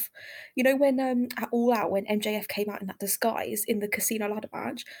MJF. You know when at All Out when MJF came out in that disguise in the casino ladder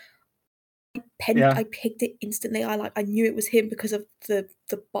match, yeah, I picked it instantly. I knew it was him because of the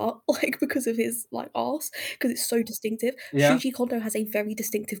butt, like because of his like arse, because it's so distinctive. yeah. Shuji Kondo has a very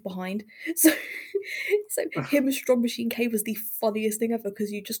distinctive behind, so so him as Strong Machine K was the funniest thing ever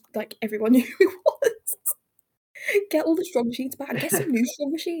because you just like everyone knew who he was. Get all the Strong Machines back. Get some new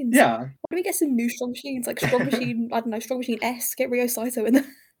Strong Machines. Yeah, Why don't we get some new Strong Machines like Strong Machine? I don't know, Strong Machine S. Get Rio Saito in there.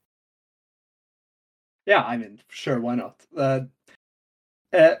 yeah. I mean, sure, why not?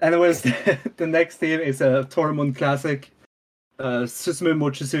 Anyways, the next team is a Tormund Classic. Susumu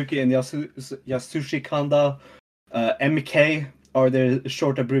Mochizuki and Yasushi Kanda. MK are the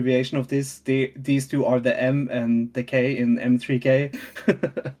short abbreviation of this. These two are the M and the K in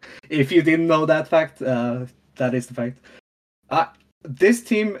M3K. If you didn't know that fact, that is the fact. This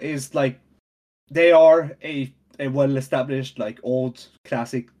team is like they are a well established like old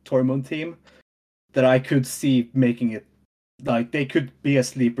classic Tormund team that I could see making it like they could be a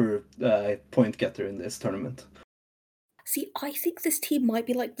sleeper point getter in this tournament. See, I think this team might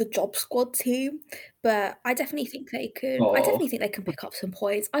be like the job squad team, but I definitely think they could. I Oh definitely think they can pick up some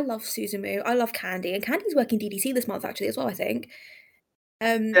points. I love Suzumu. I love Candy, and Candy's working DDT this month actually as well. I think,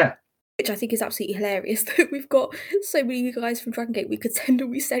 um, yeah, which I think is absolutely hilarious that we've got so many guys from Dragon Gate we could send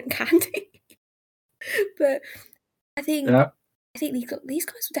and we sent Candy. But I think yeah. I think these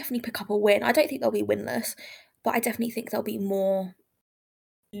guys will definitely pick up a win. I don't think they'll be winless, but I definitely think they'll be more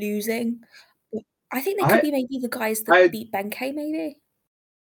losing. I think they could I be maybe the guys that I beat Benkei, maybe.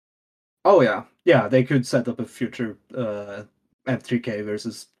 Oh yeah, they could set up a future M3K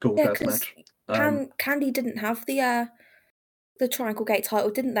versus Yeah, Goldcast because match. Um, Candy didn't have the Triangle Gate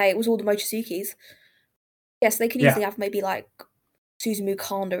title, didn't they? It was all the Mochizukis. Yes, they could yeah, easily have maybe like Suzumu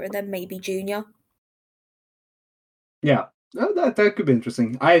Kanda and then maybe Junior. yeah, that could be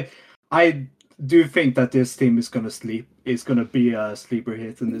interesting. I do think that this team is gonna be a sleeper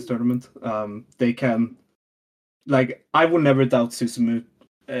hit in this tournament. They can, like, I would never doubt Susumu.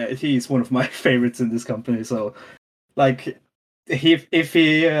 He's one of my favorites in this company. So like, if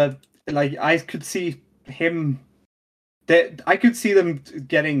he like, I could see him. I could see them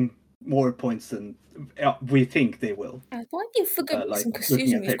getting more points than we think they will. I think for good Like, reason because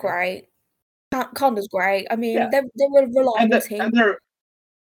looking at Suzumu's paper. great. Kanda's great. I Yeah, mean, they're a and reliable team.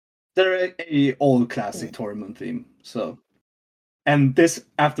 they're a all classic Mm. tournament team. So, and this,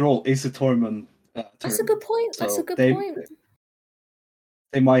 after all, is a tournament That's a good tournament. point. That's a So good point.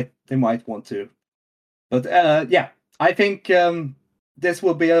 they might want to. But yeah, I think this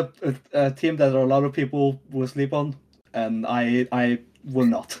will be a team that a lot of people will sleep on, and I will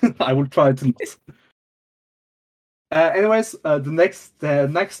not. I will try to not. Anyways, the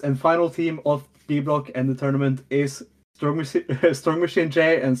next and final team of B block and the tournament is Strong Machine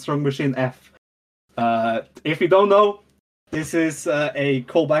J and Strong Machine F. If you don't know, this is a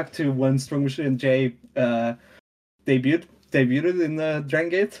callback to when Strong Machine J debuted in Dragon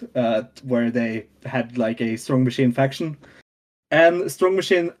Gate, where they had like a Strong Machine faction. And Strong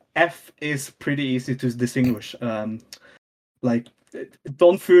Machine F is pretty easy to distinguish. Like,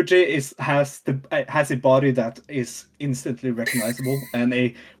 Don Fuji has a body that is instantly recognizable and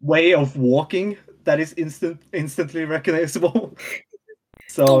a way of walking that is instantly recognizable.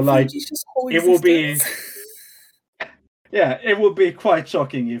 So Don like, Fuji's just whole it will existence. be it will be quite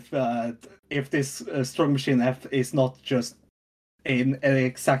shocking if this Strong Machine F is not just an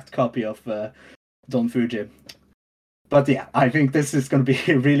exact copy of Don Fuji. But yeah, I think this is going to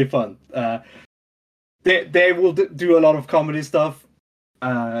be really fun. They will do a lot of comedy stuff,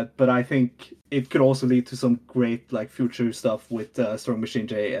 but I think it could also lead to some great like future stuff with Strong Machine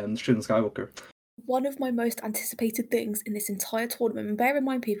J and Shun Skywalker. One of my most anticipated things in this entire tournament, and bear in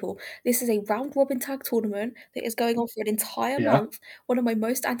mind, people, this is a round robin tag tournament that is going on for an entire Yeah. month. One of my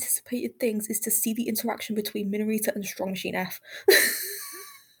most anticipated things is to see the interaction between Minorita and Strong Machine F.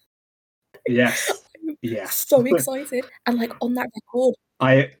 Yes. I'm Yes. so excited. And like on that record,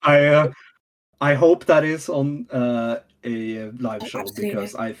 I hope that is on a live oh, show,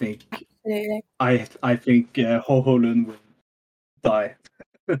 because absolutely. I think Absolutely. I think Ho Ho Lun will die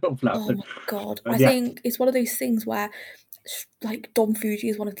of Oh laughter. my god. I But yeah, think it's one of those things where like Dom Fuji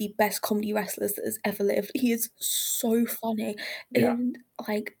is one of the best comedy wrestlers that has ever lived. He is so funny. yeah, And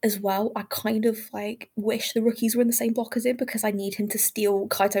like as well, I kind of like wish the rookies were in the same block as him because I need him to steal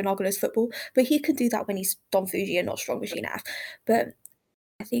Kaito Nagano's football. But he can do that when he's Dom Fuji and not Strong Machine F. But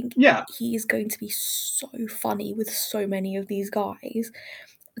I think yeah, he is going to be so funny with so many of these guys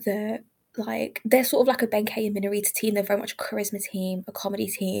that like they're sort of like a Benkei and Minorita team. They're very much a charisma team, a comedy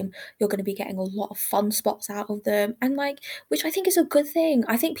team. You're going to be getting a lot of fun spots out of them, and like which I think is a good thing.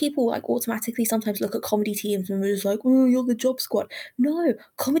 I think people like automatically sometimes look at comedy teams and we're just like, oh, you're the job squad. No,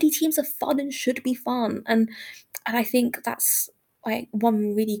 comedy teams are fun and should be fun, and I think that's like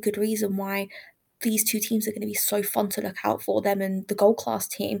one really good reason why these two teams are going to be so fun to look out for, them and the gold class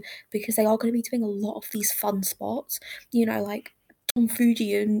team, because they are going to be doing a lot of these fun spots. You know, like Tom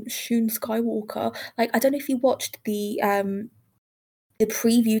Fuji and Shun Skywalker. Like I don't know if you watched the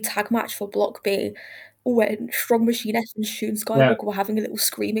preview tag match for Block B when Strong Machine F and Shun yeah, Skywalker were having a little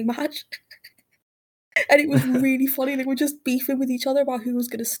screaming match. And it was really funny. They were just beefing with each other about who was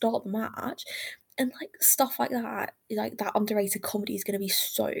going to start the match. And like stuff like that underrated comedy is going to be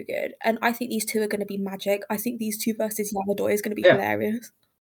so good. And I think these two are going to be magic. I think these two versus Yamadoi is going to be yeah. hilarious.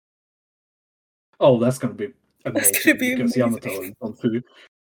 Oh, that's gonna be That's going to amazing, be because amazing.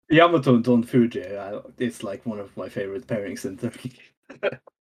 Yamato and Don Fuji, it's like one of my favorite pairings in the.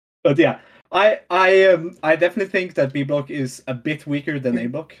 But yeah, I definitely think that B block is a bit weaker than A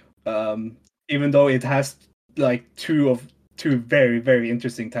Mm. block. Even though it has like two very very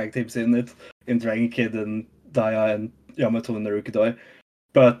interesting tag teams in it, in Dragon Kid and Daya and Yamato and Narukidoi.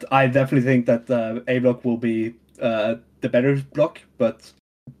 But I definitely think that A block will be the better block. But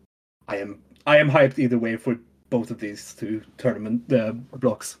I am hyped either way for both of these two tournament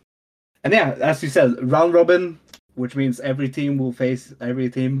blocks. And yeah, as you said, round robin, which means every team will face every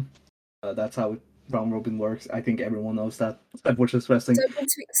team. That's how round robin works. I think everyone knows that. That watches wrestling. Don't want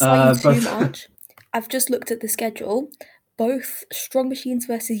to excite you too but much. I've just looked at the schedule. Both Strong Machines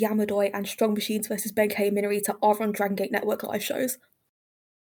versus Yamadoi and Strong Machines versus Benkei and Minorita are on Dragon Gate Network live shows.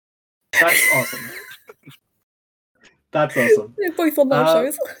 that's awesome. That's awesome. They're both on live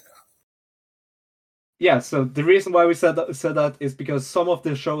shows. Yeah, so the reason why we said that is because some of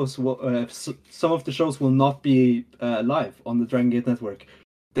the shows will not be live on the Dragon Gate Network,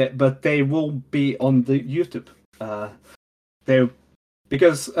 but they will be on the YouTube.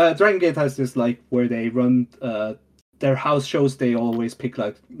 Because Dragon Gate has this like where they run their house shows. They always pick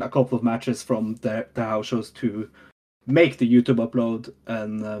like a couple of matches from the house shows to make the YouTube upload,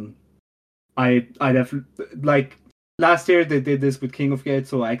 and I definitely like. Last year they did this with King of Gate,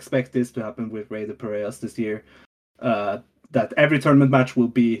 so I expect this to happen with Rey de Parejas this year. That every tournament match will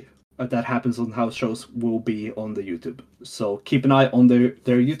be that happens on house shows will be on the YouTube. So keep an eye on their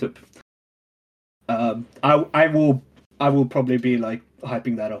YouTube. I will probably be like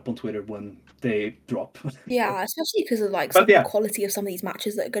hyping that up on Twitter when they drop. Yeah, especially because of like But the quality of some of these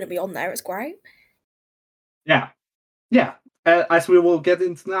matches that are going to be on there. It's great. Yeah. As we will get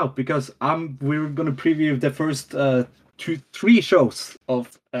into now, because we're gonna preview the first 3 shows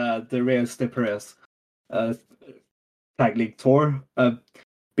of the Reyes de Perez Tag League Tour,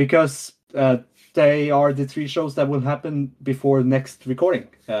 because they are the 3 shows that will happen before next recording.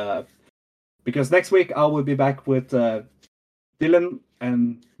 Because next week I will be back with Dylan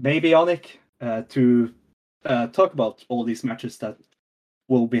and maybe Onik to talk about all these matches that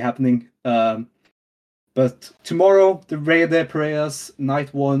will be happening. But tomorrow, the Rey de Parejas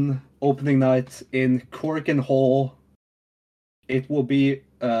Night 1 opening night in Corkin Hall. It will be.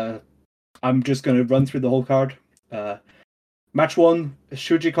 I'm just going to run through the whole card. Match 1,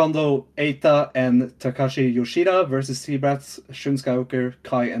 Shuji Kondo, Eita, and Takashi Yoshida versus Seabrats, Shun Skywalker,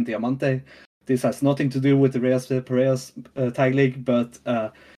 Kai, and Diamante. This has nothing to do with the Reyes de Parejas Tag League, but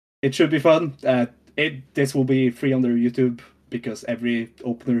it should be fun. This will be free on their YouTube because every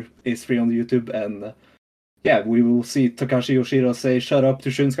opener is free on the YouTube, and yeah, we will see Takashi Yoshida say "shut up" to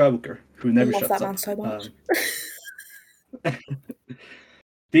Shun Skywalker, who never shuts up. I love that man so much.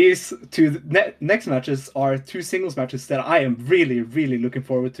 These 2 next matches are 2 singles matches that I am really, really looking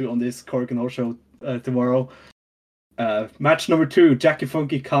forward to on this Cork and Hall show tomorrow. Match number 2, Jackie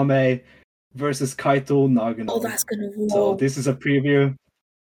Funky Kame versus Kaito Nagano. Oh, that's gonna roll. So this is a preview.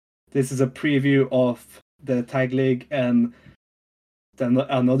 This is a preview of the Tag League, and then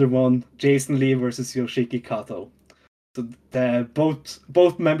another one, Jason Lee versus Yoshiki Kato. So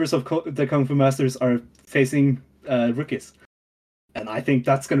both members of the Kung Fu Masters are facing rookies, and I think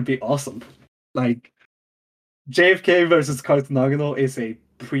that's going to be awesome. Like JFK versus Kaito Nagano is a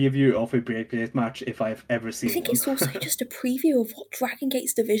preview of a Breakgate match if I've ever seen. I think one. it's also just a preview of what Dragon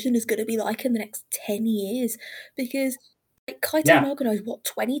Gate's division is going to be like in the next 10 years, because like, Kaito Nagano is what,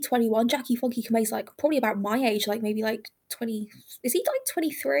 20, 21? Jackie Funky Kame's like probably about my age, like maybe like 20. Is he like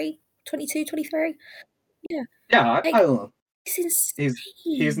 23, 22, 23? Yeah. Yeah, like, I don't know. It's insane.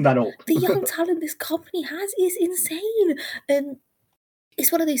 He isn't that old. The young talent this company has is insane. And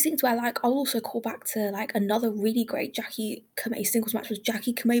it's one of those things where like I'll also call back to like another really great Jackie Kame singles match was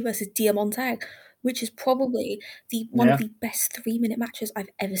Jackie Kame versus Diamante, which is probably one of the best 3-minute matches I've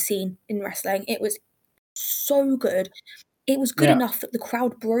ever seen in wrestling. It was so good. It was good enough that the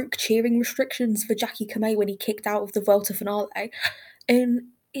crowd broke cheering restrictions for Jackie Kame when he kicked out of the Vuelta finale. And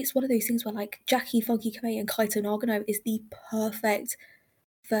it's one of those things where like Jackie Funky Kame and Kaito Nagano is the perfect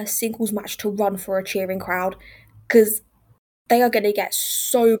first singles match to run for a cheering crowd, because they are going to get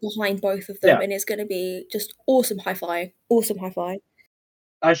so behind both of them, and it's going to be just awesome high-fi. Awesome high-fi.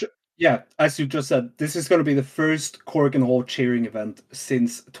 As you just said, this is going to be the first Cork and Hall cheering event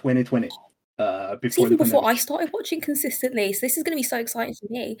since 2020. Even before I started watching consistently, so this is going to be so exciting for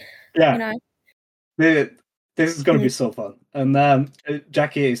me. Yeah, you know, this is going to be so fun. And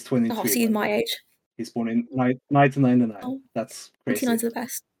Jackie is 23. Oh, so he's my age. He's born in 1999. Oh, that's crazy. 99's the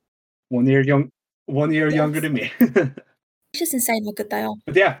best. 1 year younger than me. It's just insane how good they are.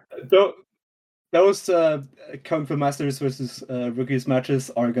 But yeah, those Kung Fu Masters versus Rookies matches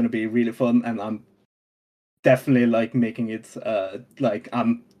are going to be really fun, and I'm definitely like making it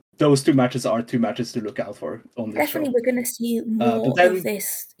those 2 matches are 2 matches to look out for on this Definitely, show. we're going to see more of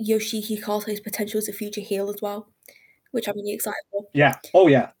this Yoshiki Kato's potential as a future heel as well, which I'm really excited for. Yeah. Oh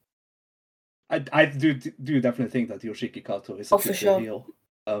yeah. I do definitely think that Yoshiki Kato is a future heel.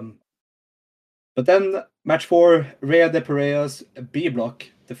 But then match 4, Rhea de Parejas B block,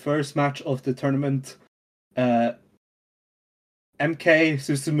 the first match of the tournament. MK,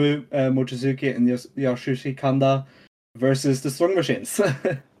 Susumu, Mochizuki, and Yasushi Kanda versus the Strong Machines.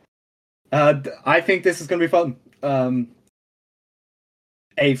 I think this is gonna be fun.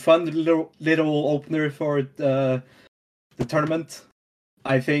 A fun little opener for the tournament.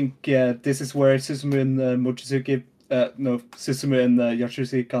 I think this is where Susumu and Susumu and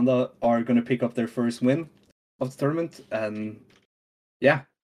Yatsushi Kanda are gonna pick up their first win of the tournament, and yeah,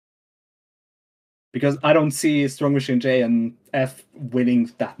 because I don't see Strong Machine J and F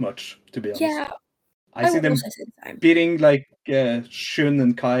winning that much, to be honest. Yeah, I see would them also say the same. beating like Shun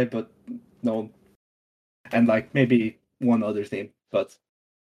and Kai, but no, and like maybe one other team, but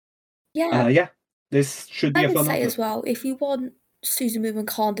Yeah, yeah, this should be I a would fun say opener. as well, if you want Suzumu and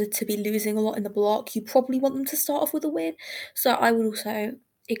Kanda to be losing a lot in the block, you probably want them to start off with a win. So I would also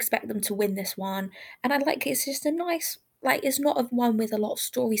expect them to win this one. And I like it's just a nice, like, it's not a one with a lot of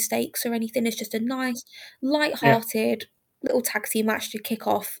story stakes or anything. It's just a nice, Yeah, light-hearted little tag team match to kick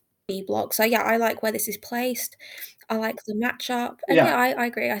off B block. So yeah, I like where this is placed. I like the matchup. And yeah. yeah, I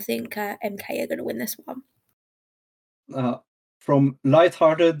agree. I think MK are going to win this one. From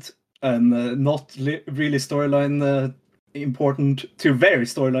light-hearted and not really storyline important to very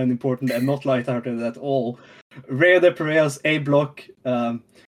storyline important and not light-hearted at all. Rhea de Parejas A block,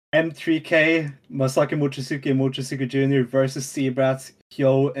 M3K, Masaki Mochizuki and Mochizuki Jr. versus Seabrats,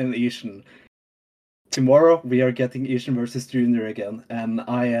 Hyo, and Ishin. Tomorrow we are getting Ishin versus Junior again, and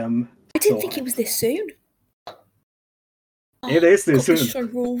I am I didn't so think it hyped. was this soon. It Oh is this God, this soon. show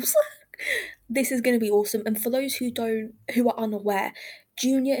rules. This is going to be awesome. And for those who are unaware,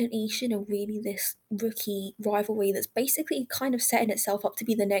 Junior and Ishin are really this rookie rivalry that's basically kind of setting itself up to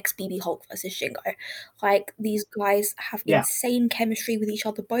be the next BB Hulk versus Shingo. Like these guys have Yeah, insane chemistry with each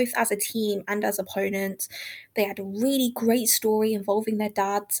other, both as a team and as opponents. They had a really great story involving their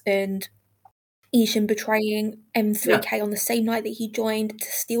dads and Ishin betraying yeah, M3K on the same night that he joined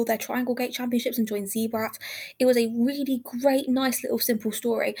to steal their Triangle Gate championships and join Zebrat. It was a really great, nice little simple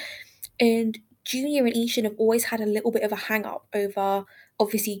story. And Junior and Ishin have always had a little bit of a hang up over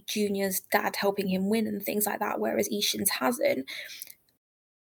obviously Junior's dad helping him win and things like that, whereas Ishin's hasn't.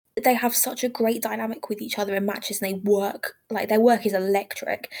 They have such a great dynamic with each other in matches and they work like their work is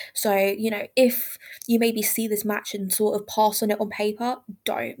electric. So, if you maybe see this match and sort of pass on it on paper,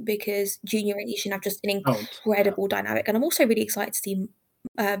 don't because Junior and Ishin have just an don't. incredible dynamic. And I'm also really excited to see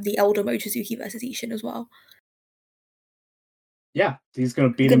the elder Mochizuki versus Ishin as well. Yeah, he's gonna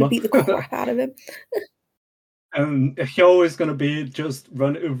I'm beat him gonna up. beat the crap out of him. And Hyo is gonna be just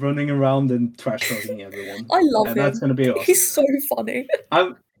running around and trash talking everyone, I love and that's him. gonna be awesome. He's so funny.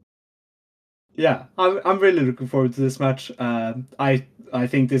 I'm I'm really looking forward to this match. I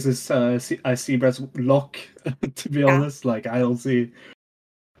think this is a Seabrass lock. To be Yeah. honest, like I don't see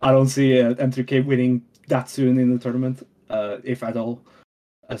M3K winning that soon in the tournament, if at all,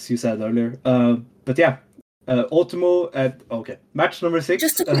 as you said earlier. But yeah, Ultimo at okay match number 6.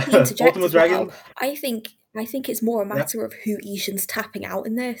 Just to quickly interject Ultimo as well, Dragon. I think it's more a Yeah. matter of who Ishin's tapping out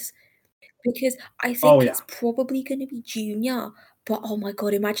in this. Because I Oh think yeah, it's probably gonna be Junior, but oh my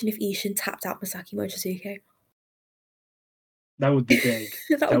god, imagine if Ishin tapped out Masaki Mochizuki. that would be big.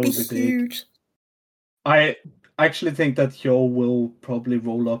 That would That be would be big. huge. I actually think that Hyo will probably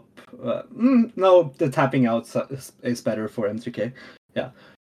roll up. No, the tapping out is better for M3K. Yeah,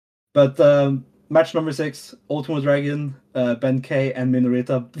 but match number 6, Ultimo Dragon, Ben K and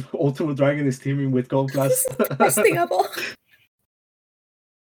Minorita. Ultimo Dragon is teaming with Gold This Class is the best thing ever.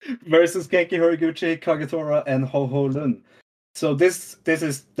 versus Genki Horiguchi, Kagetora, and Ho Ho Lun. So this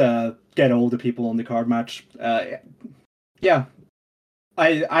is the get all the people on the card match. Yeah,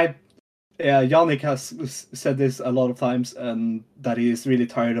 I Yannick has said this a lot of times, and that he is really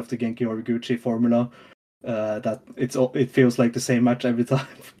tired of the Genki Horiguchi formula. That it feels like the same match every time,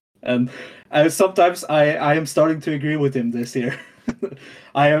 and sometimes I am starting to agree with him this year.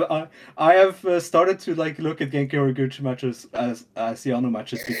 I have started to like look at Genki Horiguchi matches as Yano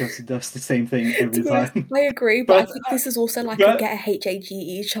matches because he does the same thing every To be honest, time. I agree, but I But think this is also like a but get a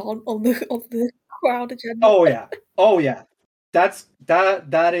HAGE chant on the crowd agenda. oh yeah, that is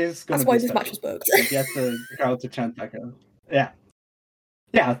That's gonna why be this match was special booked. to get the crowd to chant that. Yeah.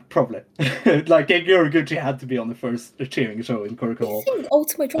 Yeah, probably. Like Genki Horiguchi had to be on the first cheering show in Do Korakuen you Hall. think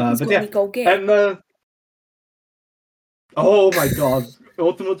Ultimate Dragon's But got yeah, any gold gear? and oh my god,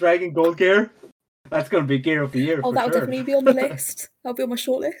 Ultimate Dragon Gold Gear. That's gonna be Gear of the Year Oh, for that'll sure. definitely be on the list. That'll be on my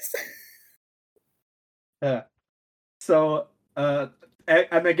short list. Yeah. So, and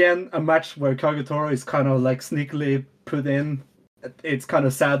again, a match where Kagetora is kind of like sneakily put in. It's kind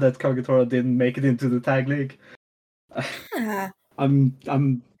of sad that Kagetora didn't make it into the tag league. Yeah.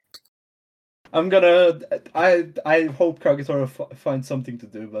 I'm I'm gonna. I hope Kagetora finds something to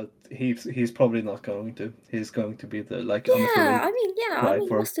do, but he's probably not going to. He's going to be the like Yeah, unaffiliated I guy mean,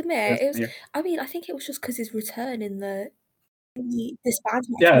 for must admit, this it was. year. I mean, I think it was just because his return in the this band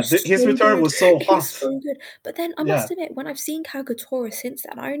match Yeah, was his so return good. was so It was hot. so good. But then I Yeah, must admit, when I've seen Kagetora since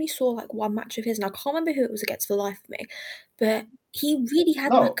then, I only saw like one match of his, and I can't remember who it was against for the life of me. But he really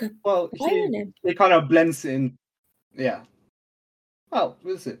had no, like a well, fire in him. he kind of blends in. Yeah, well,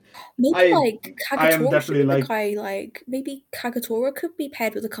 we'll see. Maybe I like I am Kagetora should definitely be the like, guy. Like maybe Kagetora could be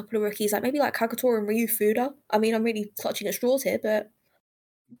paired with a couple of rookies, like maybe like Kagetora and Ryu Fuda. I mean, I'm really clutching at straws here, but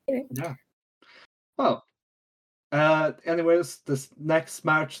you know. yeah. Well, anyways, this next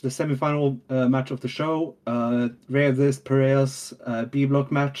match, the semifinal match of the show, Reyes Parejas B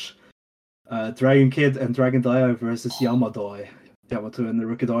block match, Dragon Kid and Dragon Dia versus Yamato and the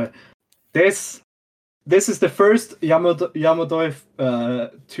Rukidoi. This is the first Yamadoi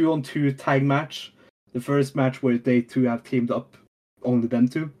 2-on-2 tag match. The first match where they two have teamed up, only them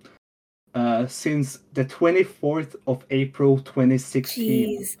two. Since the 24th of April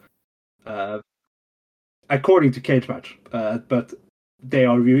 2016. Jeez. Uh, According to Cage Match. But they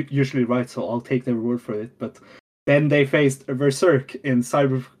are usually right, so I'll take their word for it. But then they faced Berserk in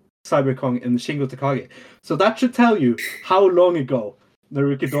Cyberkong and Shingo Takagi. So that should tell you how long ago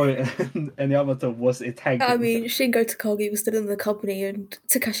Naruki Doi and Yamato was a tag I team. mean, Shingo Takagi was still in the company, and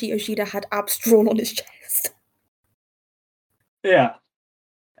Takashi Yoshida had abs drawn on his chest. Yeah.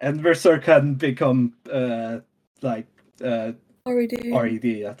 And Berserk hadn't become like Already. RED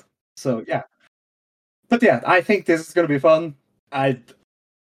yet. So yeah. But yeah, I think this is gonna be fun.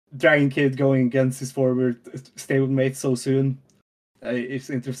 Dragon Kid going against his forward stablemate so soon. It's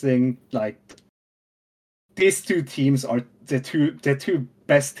interesting. Like these two teams are the two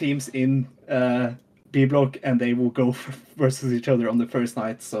best teams in B block, and they will go versus each other on the first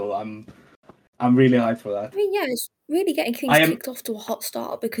night. So I'm really hyped for that. I mean, yeah, it's really getting things I am kicked off to a hot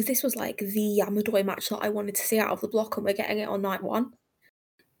start because this was like the Yamadoi match that I wanted to see out of the block, and we're getting it on night one.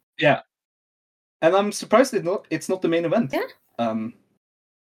 yeah, and I'm surprised it's not the main event. Yeah.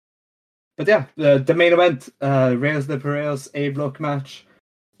 But yeah, the main event, Reyes de Parejas A block match,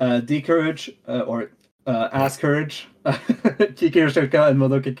 D Courage or Ass Courage, Kiki Yoshioka and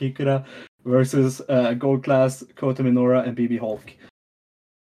Madoka Kikura versus Gold Class, Kota Minora and BB Hulk.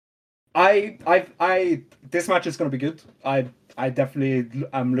 This match is gonna be good. I definitely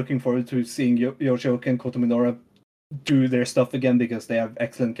am looking forward to seeing Yoshioka and Kota Minora do their stuff again because they have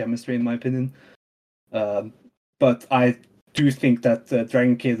excellent chemistry in my opinion. But I do think that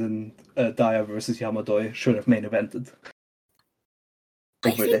Dragon Kid and Dia versus Yamadoi should have main evented I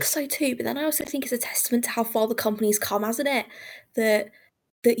over think this. so too, but then I also think it's a testament to how far the company's come, hasn't it? That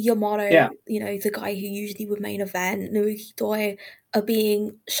Yamato, Yeah, the guy who usually would main event, Naruki Doi are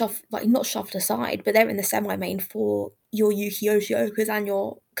being shoved, like not shoved aside, but they're in the semi-main for your Yuki Yoshiokas and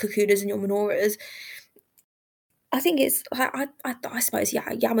your Kakudas and your Minoras. I think it's, I suppose, yeah,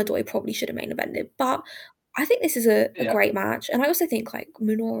 Yamadoi probably should have main evented, but I think this is a yeah. great match, and I also think like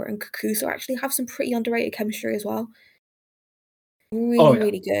Minora and Kakusa actually have some pretty underrated chemistry as well. Oh Really, yeah.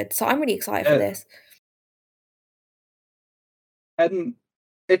 really good. So I'm really excited for Uh, this. and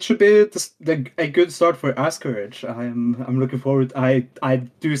it should be a good start for Ass Courage. I'm looking forward. I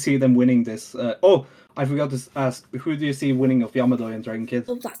do see them winning this. Oh, I forgot to ask. Who do you see winning of Yamadoi and Dragon Kid?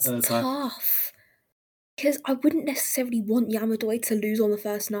 Oh, that's Ty? tough. Because I wouldn't necessarily want Yamadoi to lose on the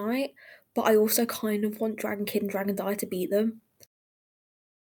first night, but I also kind of want Dragon Kid and Dragon Dai to beat them.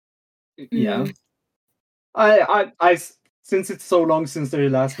 Yeah. Mm. I since it's so long since their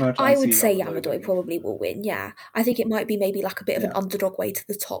last match, I I would see say Yamadoi Yamadoi winning. probably will win, yeah. I think it might be maybe like a bit of an Yeah. underdog way to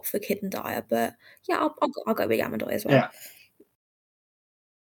the top for Kid and Dyer, but yeah, I'll go with Yamadoi as well. Yeah.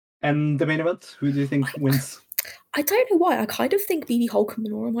 And the main event, who do you think I, wins? I don't know why. I kind of think BB Hulk and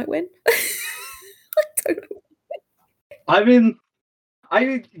Minora might win. I don't know. I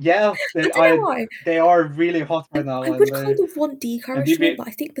mean, yeah, I don't know why. they are really hot right I now, would kind of want D and Courage to win, BB, but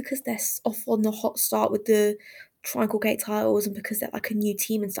I think because they're off on the hot start with the Triangle Gate titles and because they're like a new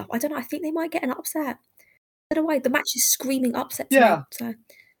team and stuff, I don't know. I think they might get an upset. I don't know why. The match is screaming upset to me. yeah, So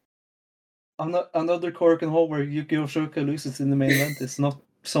another Cork and Hall where Yuki Oshoka loses in the main event. It's not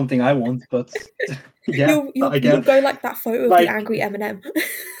something I want, but yeah, I you'll guess go like that photo of the like angry Eminem.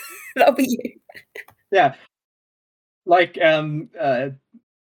 That'll be you. yeah, like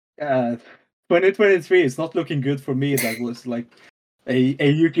 2023 is not looking good for me. That was like a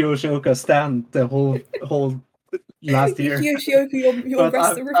Yuki Oshoka stand the whole last Yuki year, Yoshioka, your but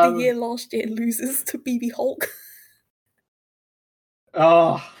wrestler of the year last year, loses to BB Hulk.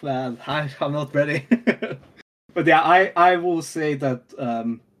 oh man, I'm not ready. But yeah, I will say that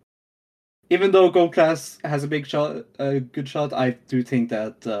even though Gold Class has a good shot, I do think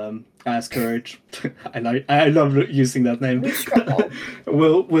that As Courage, I love using that name, We've struck gold.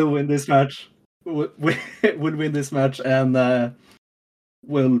 will win this match. Will win this match, and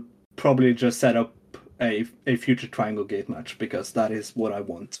will probably just set up a future Triangle Gate match, because that is what I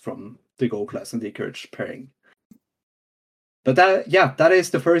want from the Gold Class and the Courage pairing. But that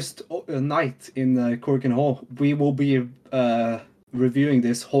is the first night in Corkin Hall. We will be reviewing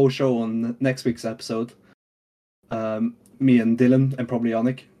this whole show on next week's episode. Me and Dylan and probably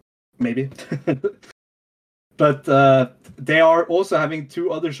Yannick, maybe. But they are also having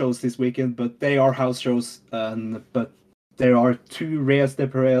 2 other shows this weekend, but they are house shows. But there are 2 Reyes de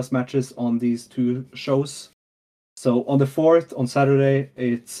Parejas matches on these 2 shows. So on the 4th, on Saturday,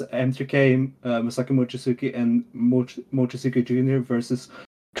 it's M3K, Masaki Mochizuki, and Mochizuki Jr. versus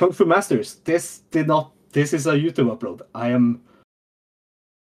Kung Fu Masters. This is a YouTube upload. I am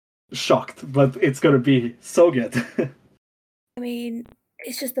shocked, but it's gonna be so good. I mean,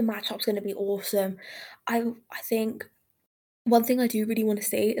 it's just the matchup's going to be awesome. I think one thing I do really want to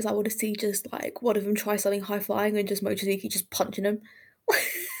see is I want to see just like one of them try something high flying and just Mochizuki just punching him.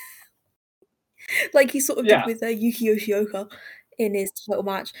 Like he sort of did with Yuki Yoshioka in his title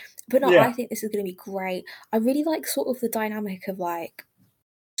match. But no, I think this is going to be great. I really like sort of the dynamic of like,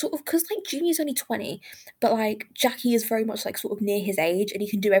 sort of, because like Junior's only 20, but like Jackie is very much like sort of near his age and he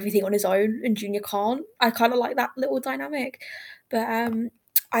can do everything on his own and Junior can't. I kind of like that little dynamic. But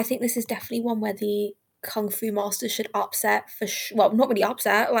I think this is definitely one where the Kung Fu Masters should upset well, not really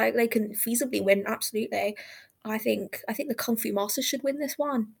upset, like they can feasibly win, absolutely. I think the Kung Fu Masters should win this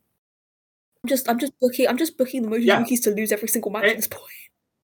one. I'm just booking the Mochizukis to lose every single match at this point.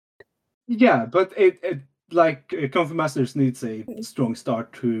 Yeah, but it like Kung Fu Masters needs a strong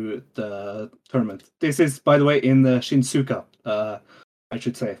start to the tournament. This is, by the way, in Shinsuka. I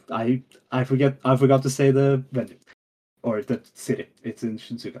should say. I forgot to say the venue or the city. It's in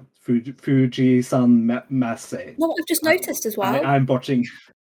Shinsuka. Fujisan Massey. No, I've just noticed as well. I'm botching.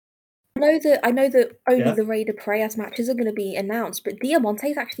 I know that only the Rey de Parejas matches are going to be announced, but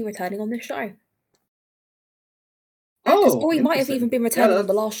Diamante's actually returning on this show. Or he might have even been returning on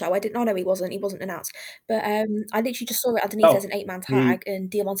the last show. I didn't know he wasn't. He wasn't announced. But I literally just saw it underneath as an 8-man tag, and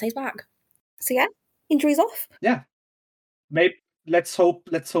Diamante's back. So yeah, injuries off. Yeah, maybe let's hope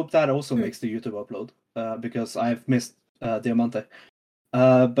that also makes the YouTube upload, because I've missed Diamante.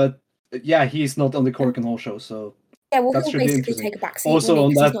 But yeah, he's not on the Corkin Hall show, so yeah, well, he'll basically take a backseat. Also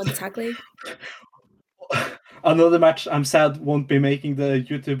on that, he's not in the tag league. Another match I'm sad won't be making the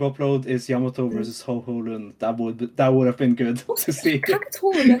YouTube upload is Yamato versus Ho Ho Lun. That would have been good to see.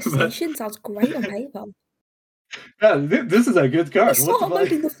 Kagetora versus Ishin sounds great on paper. Yeah, this is a good card. Start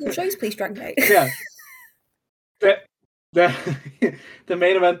uploading the full shows, please, Dragon Gate. Yeah. The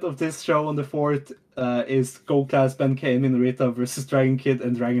main event of this show on the 4th is Gold Class Ben K and Minorita versus Dragon Kid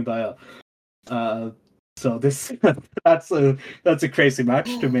and Dragon Daya. So this that's a crazy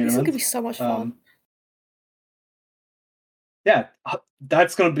match to main event. This is gonna be so much fun. Yeah,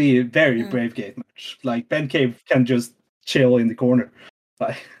 that's gonna be a very brave gate match. Like Ben K can just chill in the corner,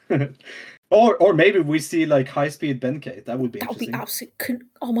 or maybe we see like high speed Ben K. That would be interesting. That would be absolute.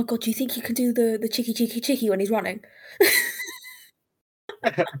 Oh my god! Do you think he can do the chicky when he's running?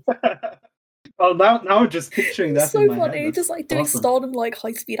 Well, now just picturing that. So funny, head, just like doing Stardom like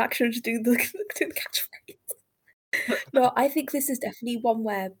high speed action, just do the catchphrase. No, I think this is definitely one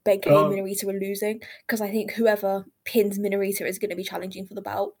where Benkei and Minorita are losing, because I think whoever pins Minorita is going to be challenging for the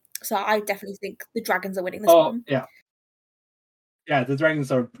belt. So I definitely think the Dragons are winning this one. Yeah, the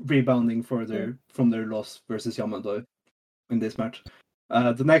Dragons are rebounding from their loss versus Yamato in this match.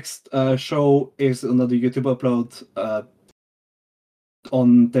 The next show is another YouTube upload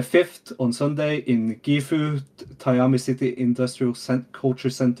on the 5th, on Sunday, in Gifu, Tayami City Industrial Culture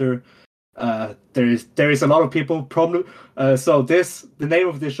Center. There is a lot of people. So the name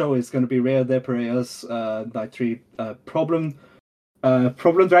of this show is going to be Rhea de Parejas Night 3 Problem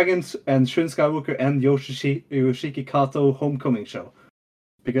Dragons and Shun Skywalker and Yoshiki Kato Homecoming Show,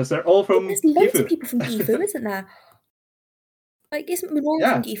 because they're all from There's loads of people from Gifu, isn't there? Like, isn't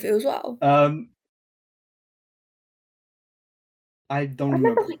Minoru from Gifu as well? I don't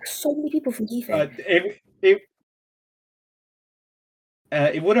remember. Like so many people from Gifu.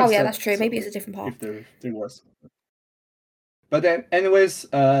 It would have. Oh yeah, that's true. Maybe it's a different part. If there was. But then, anyways,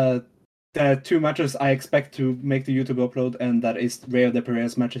 the 2 matches I expect to make the YouTube upload, and that is Rhea de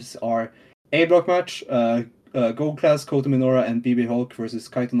Parejas matches, are A block match, Gold Class, Kota Minoura and BB Hulk versus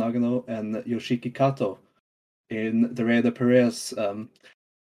Kaito Nagano and Yoshiki Kato in the Rhea de Parejas.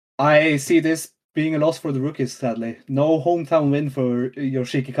 I see this being a loss for the rookies, sadly. No hometown win for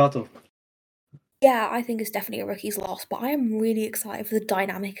Yoshiki Kato. Yeah, I think it's definitely a rookie's loss, but I am really excited for the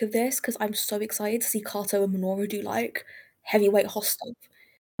dynamic of this because I'm so excited to see Kato and Minoru do like heavyweight host stuff.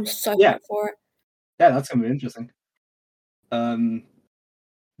 I'm so Yeah, hyped for it. yeah, that's gonna be interesting.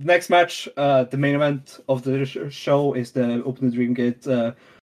 Next match, the main event of the show is the Open the Dream Gate.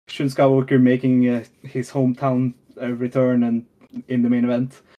 Shun Skywalker making his hometown return and in the main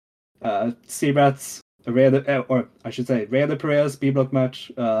event. Seabrats, or I should say, Rhea de Parejas B block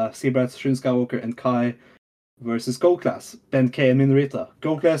match. Seabrats, Shun Skywalker, and Kai versus Gold Class, Ben K and Minorita.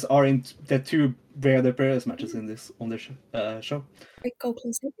 Gold Class are in the two Rhea de Parejas matches in this on this show. Great goal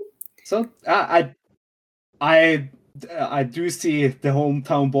closing. So I do see the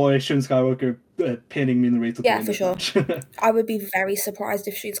hometown boy Shun Skywalker pinning Minorita to Yeah, win for this sure. match. I would be very surprised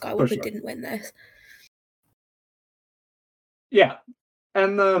if Shun Skywalker sure. didn't win this. Yeah,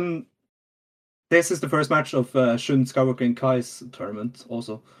 and this is the first match of Shun Skywalker and Kai's tournament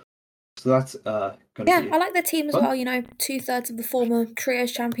also. So that's gonna Yeah, be I like their team as fun. well. You know, 2/3 of the former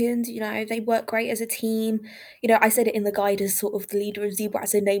trios champions. You know, they work great as a team. You know, I said it in the guide as sort of the leader of Zebra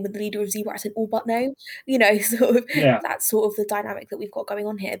as a name and the leader of Zebra as an all but name. You know, sort of Yeah. that's sort of the dynamic that we've got going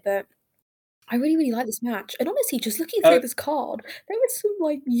on here. But I really, really like this match. And honestly, just looking through this card, there is some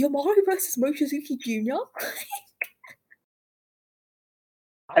like Yamato versus Mochizuki Jr.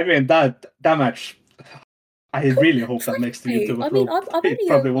 I mean that match. I really hope that makes the Hey, YouTube I mean, upload. I'm It only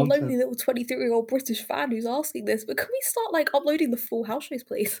probably a won't. lonely little 23-year-old British fan who's asking this, but can we start like uploading the full house shows,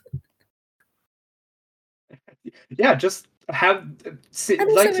 please? Yeah, just have And also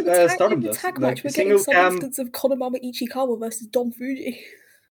like in the Stardom does, tag like match, we're getting single some cam. instance of Konomama Ichikawa versus Don Fuji.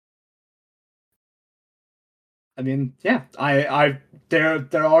 I mean, yeah,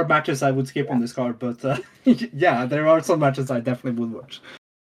 there are matches I would skip on this card, but yeah, there are some matches I definitely would watch.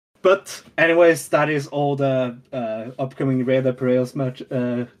 But anyways, that is all the upcoming Rhea de Parejas match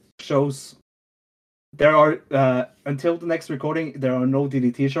shows. There are until the next recording, there are no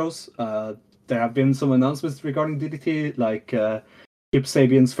DDT shows. There have been some announcements regarding DDT, like Kip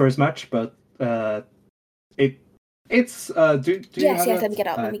Sabian's first match, but it's do you Yes, have yes, that? let me get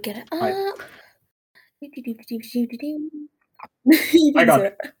up. Let me get it up. I got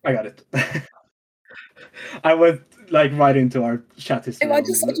it. I got it. I went like right into our chat history. I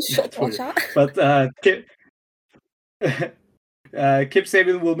just shot to our chat. But Kip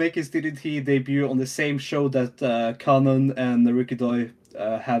Sabian will make his DDT debut on the same show that Kanon and Naruki Doi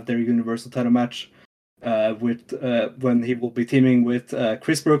have their Universal title match with when he will be teaming with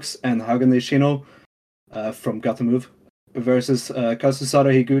Chris Brooks and Hagane Shino from Gotta Move versus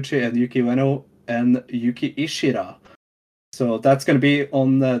Kazusada Higuchi and Yuki Ueno and Yuki Ishida. So that's going to be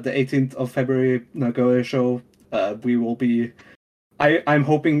on the 18th of February Nagoya show. We will be. I'm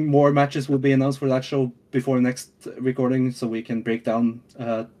hoping more matches will be announced for that show before next recording, so we can break down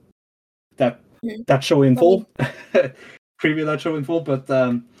that show in full, preview that show in full. But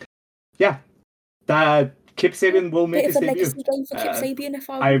yeah, that Kip Sabian will make his debut. Bit of a legacy game for Kip Sabian, if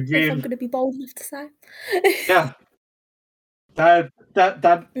I'm going to be bold enough to say. Yeah. That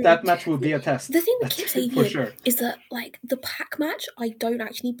match will be a test. The thing with Kip Sabian for sure is that, like, the pack match, I don't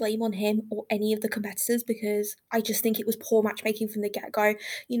actually blame on him or any of the competitors because I just think it was poor matchmaking from the get-go.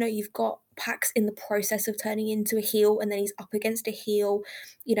 You know, you've got Pax in the process of turning into a heel, and then he's up against a heel.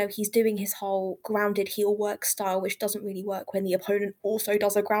 You know, he's doing his whole grounded heel work style, which doesn't really work when the opponent also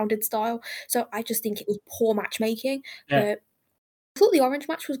does a grounded style. So I just think it was poor matchmaking. Yeah. But I thought the orange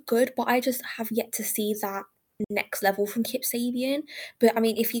match was good, but I just have yet to see that next level from Kip Sabian. But I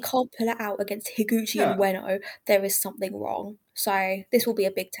mean, if he can't pull it out against Higuchi and Ueno, there is something wrong. So this will be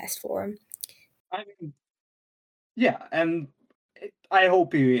a big test for him. I mean, yeah, and I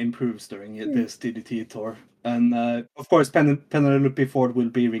hope he improves during this DDT tour. And of course, Penelope Ford will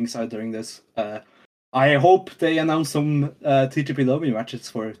be ringside during this. I hope they announce some TGPW matches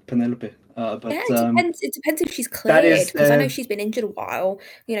for Penelope. But yeah, it depends if she's cleared because I know she's been injured a while.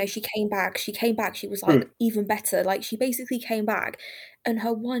 You know, she came back. She was like even better. Like she basically came back, and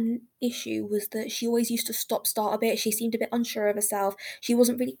her one issue was that she always used to start a bit. She seemed a bit unsure of herself. She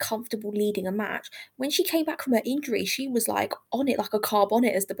wasn't really comfortable leading a match. When she came back from her injury, she was like on it, like a carb on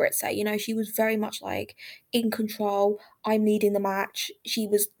it, as the Brits say. You know, she was very much like in control. I'm leading the match. She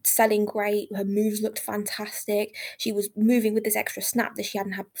was selling great. Her moves looked fantastic. She was moving with this extra snap that she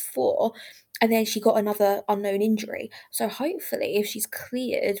hadn't had before. And then she got another unknown injury. So hopefully, if she's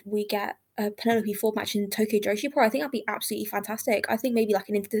cleared, we get a Penelope Ford match in Tokyo Joshi Pro. I think that'd be absolutely fantastic. I think maybe like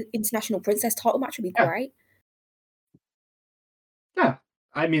an international princess title match would be great. Yeah,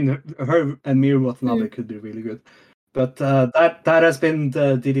 I mean, her and Miru Watanabe could be really good. But that has been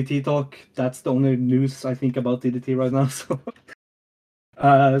the DDT talk. That's the only news I think about DDT right now. So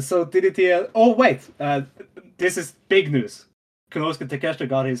So DDT. Oh wait, this is big news. Konosuke Takeshita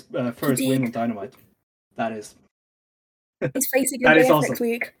got his first win on Dynamite. That is. He's facing that is MJF awesome. next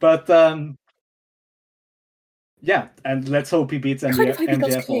week. But yeah, and let's hope he beats I kind of hope he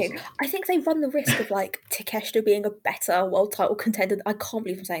does MJF too. also. I think they run the risk of like Takeshita being a better world title contender. I can't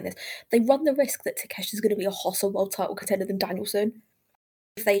believe I'm saying this. They run the risk that Takeshita's going to be a hotter world title contender than Danielson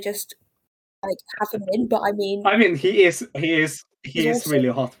if they just like have him in. But I mean, he is awesome. really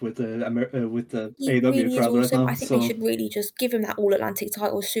hot with the He AEW really is crowd right awesome. now. I think so they should really just give him that All Atlantic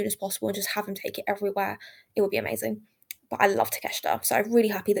title as soon as possible and just have him take it everywhere. It would be amazing. But I love Takeshita, so I'm really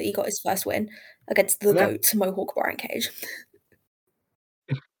happy that he got his first win against the GOAT, Mohawk Brian Cage.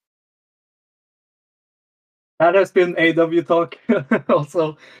 that has been AEW talk.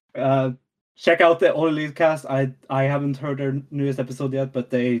 Also, check out the All Elite cast. I haven't heard their newest episode yet, but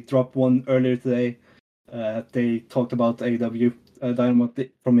they dropped one earlier today. They talked about AEW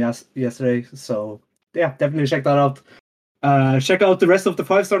Dynamite from yesterday. So yeah, definitely check that out. Check out the rest of the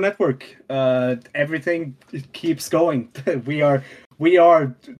 5-Star Network. Everything keeps going. we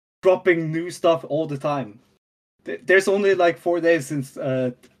are dropping new stuff all the time. There's only like 4 days since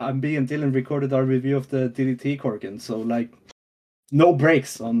me and Dylan recorded our review of the DDT Corgan, so like no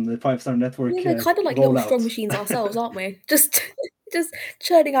breaks on the 5-Star Network. We're kind of like little strong machines ourselves, aren't we? Just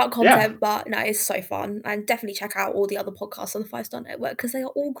churning out content, but no, it's so fun. And definitely check out all the other podcasts on the 5-Star Network because they are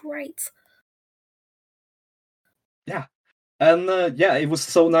all great. Yeah. And yeah, it was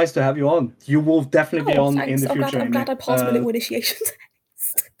so nice to have you on. You will definitely be on in the future. I'm glad I passed my little initiation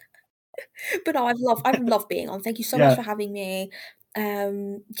test. But no, I've loved being on. Thank you so much for having me.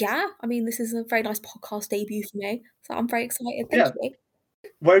 Yeah, I mean, this is a very nice podcast debut for me, so I'm very excited. Thank you.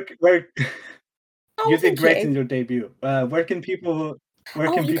 Where Oh, you did great you. in your debut. Where can people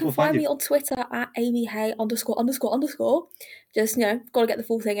you can find me on Twitter at AmyHay ____. Just, got to get the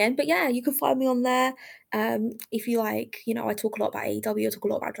full thing in. But yeah, you can find me on there. If you like, I talk a lot about AEW, I talk a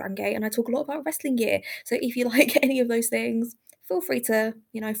lot about Dragon Gate, and I talk a lot about wrestling gear. So if you like any of those things, feel free to,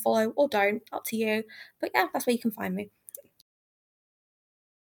 follow or don't, up to you. But yeah, that's where you can find me.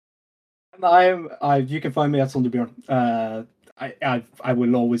 You can find me at Sonderbjörn. I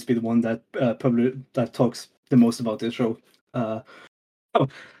will always be the one that that talks the most about this show.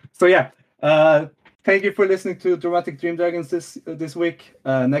 So yeah, thank you for listening to Dramatic Dream Dragons this week.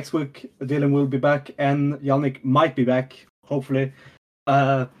 Next week, Dylan will be back, and Yannick might be back, hopefully.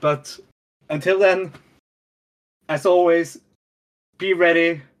 But until then, as always, be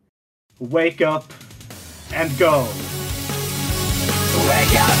ready, wake up, and go.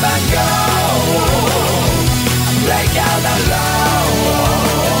 Wake up and go. Break out the low.